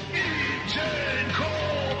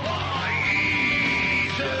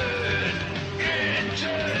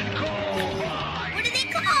are they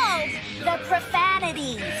called? The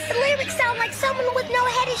profanities. The lyrics sound like someone with no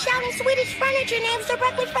head is shouting Swedish furniture names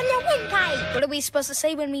directly from their windpipe. What are we supposed to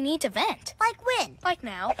say when we need to vent? Like when? Like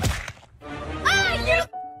now. Ah, you...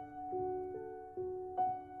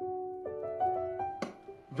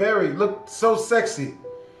 Very, look so sexy.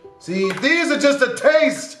 See, these are just a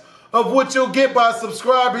taste of what you'll get by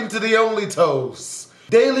subscribing to the Only Toes.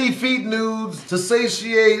 Daily feet nudes to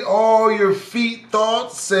satiate all your feet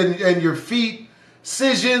thoughts and your feet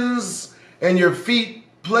scissions and your feet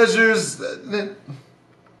pleasures.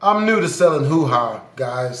 I'm new to selling hoo-ha,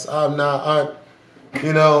 guys.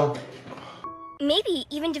 You know. Maybe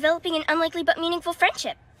even developing an unlikely but meaningful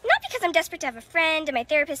friendship. Not because I'm desperate to have a friend, and my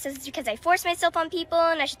therapist says it's because I force myself on people,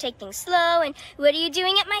 and I should take things slow, and what are you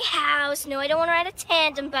doing at my house? No, I don't want to ride a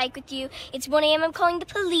tandem bike with you. It's 1 a.m., I'm calling the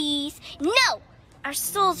police. No! Our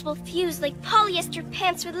souls will fuse like polyester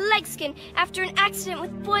pants with leg skin after an accident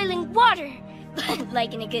with boiling water. But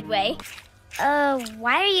like in a good way. Why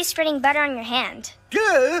are you spreading butter on your hand?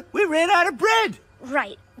 Duh, we ran out of bread.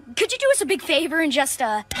 Right. Could you do us a big favor and just,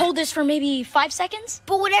 hold this for maybe 5 seconds?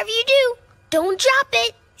 But whatever you do, don't drop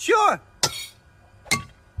it. Sure.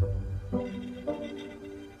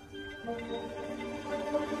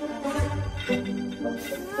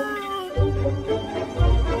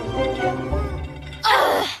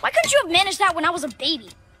 Why couldn't you have managed that when I was a baby?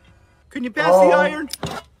 Can you pass the iron?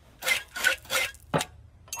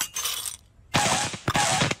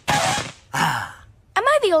 Am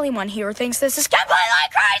I the only one here who thinks this is completely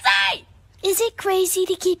crazy? Is it crazy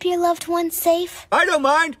to keep your loved ones safe? I don't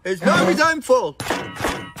mind, as long as I'm full.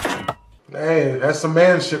 Hey, that's some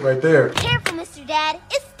man shit right there. Careful, Mr. Dad.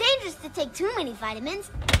 It's dangerous to take too many vitamins.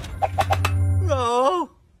 No.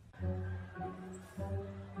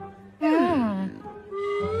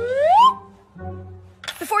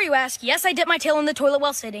 Before you ask, yes, I dipped my tail in the toilet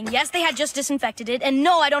while sitting. Yes, they had just disinfected it. And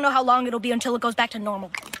no, I don't know how long it'll be until it goes back to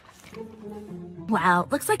normal. Wow,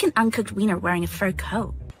 looks like an uncooked wiener wearing a fur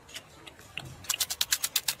coat.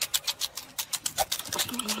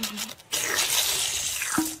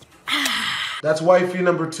 That's wifey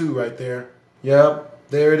number 2 right there. Yep,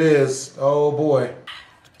 there it is. Oh boy.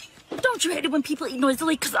 Don't you hate it when people eat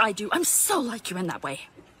noisily? Because I do. I'm so like you in that way.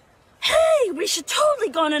 Hey, we should totally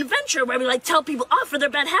go on an adventure where we tell people off for their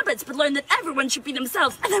bad habits, but learn that everyone should be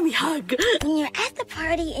themselves, and then we hug. When you're at the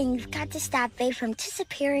party and you've got to stop Faye from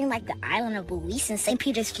disappearing like the island of Luis in St.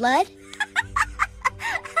 Peter's flood.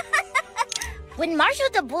 When Marshal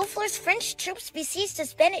de Beaufort's French troops besieged the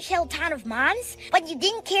Spanish-held town of Mons, but you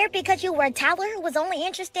didn't care because you were a toddler who was only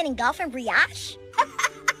interested in golf and brioche?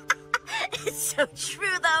 It's so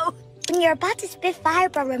true, though. When you're about to spit fire,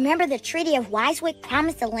 but remember the Treaty of Weiswick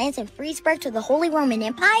promised the lands in Friesburg to the Holy Roman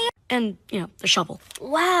Empire? And, the shovel.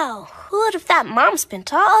 Wow, who would have thought Mom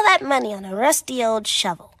spent all that money on a rusty old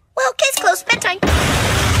shovel? Well, case closed, bedtime.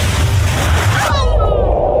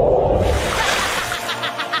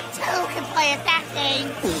 Who can play at that thing?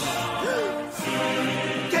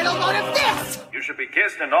 Get a load of this! You should be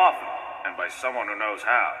kissed and often, and by someone who knows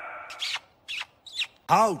how.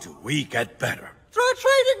 How do we get better? Through a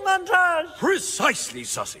training montage! Precisely,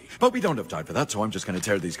 Sussy. But we don't have time for that, so I'm just going to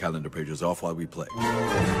tear these calendar pages off while we play.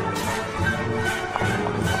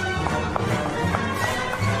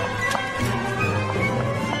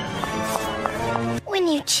 When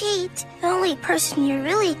you cheat, the only person you're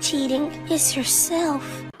really cheating is yourself.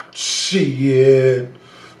 Shit.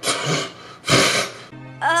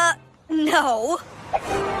 No.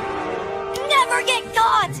 Never get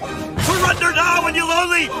caught! Surrender now when you're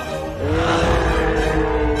lonely!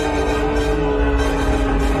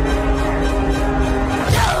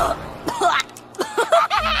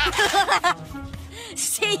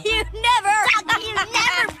 See you never! See you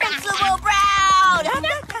never, Principal Brown!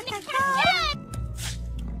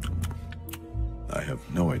 I have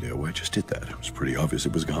no idea why I just did that. It was pretty obvious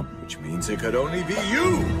it was gum. Which means it could only be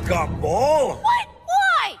you, Gumball! What?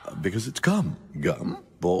 Why? Because it's gum.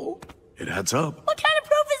 Gumball? It adds up. What kind of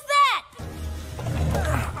proof is that?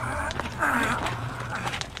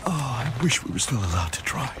 Oh, I wish we were still allowed to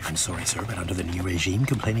drive. I'm sorry, sir, but under the new regime,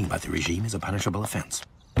 complaining about the regime is a punishable offense.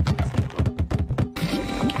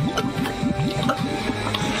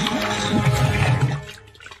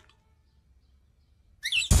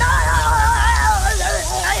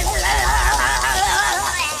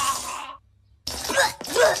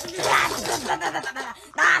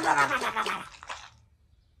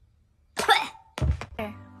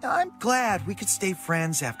 I'm glad we could stay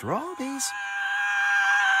friends after all these.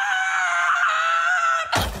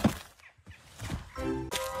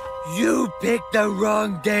 You picked the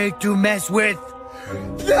wrong day to mess with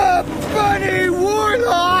the Bunny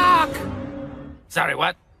Warlock! Sorry,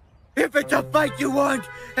 what? If it's a fight you want,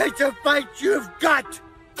 it's a fight you've got.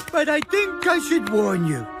 But I think I should warn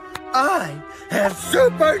you. I have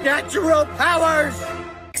supernatural powers!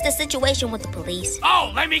 What's the situation with the police?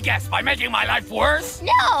 Oh, let me guess, by making my life worse?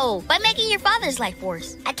 No, by making your father's life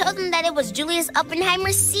worse. I told them that it was Julius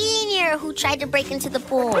Oppenheimer Sr. who tried to break into the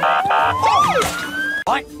pool.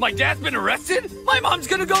 What? My dad's been arrested? My mom's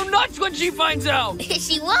gonna go nuts when she finds out!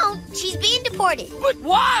 She won't. She's being deported. But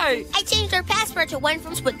why? I changed her passport to one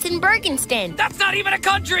from Spitzenbergensten. That's not even a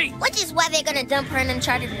country! Which is why they're gonna dump her in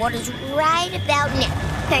uncharted waters right about now.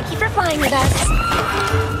 Thank you for flying with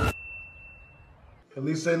us. At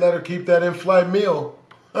least they let her keep that in-flight meal.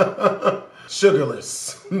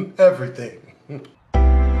 Sugarless. Everything.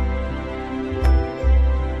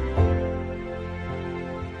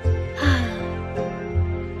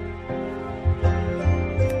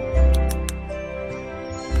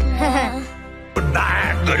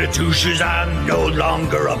 Goodbye, goody two-shoes, I'm no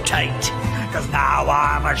longer uptight. Cause now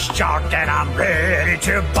I'm a shark and I'm ready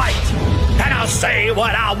to bite. And I'll say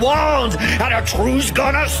what I want, and a truth's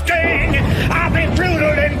gonna sting. I'll be brutal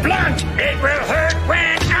and blunt, it will hurt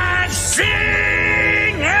when I sing.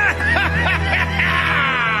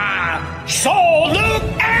 So look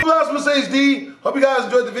at BlastphamousHD. Hope you guys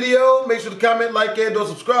enjoyed the video. Make sure to comment, like, and don't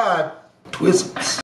subscribe. Twizzles.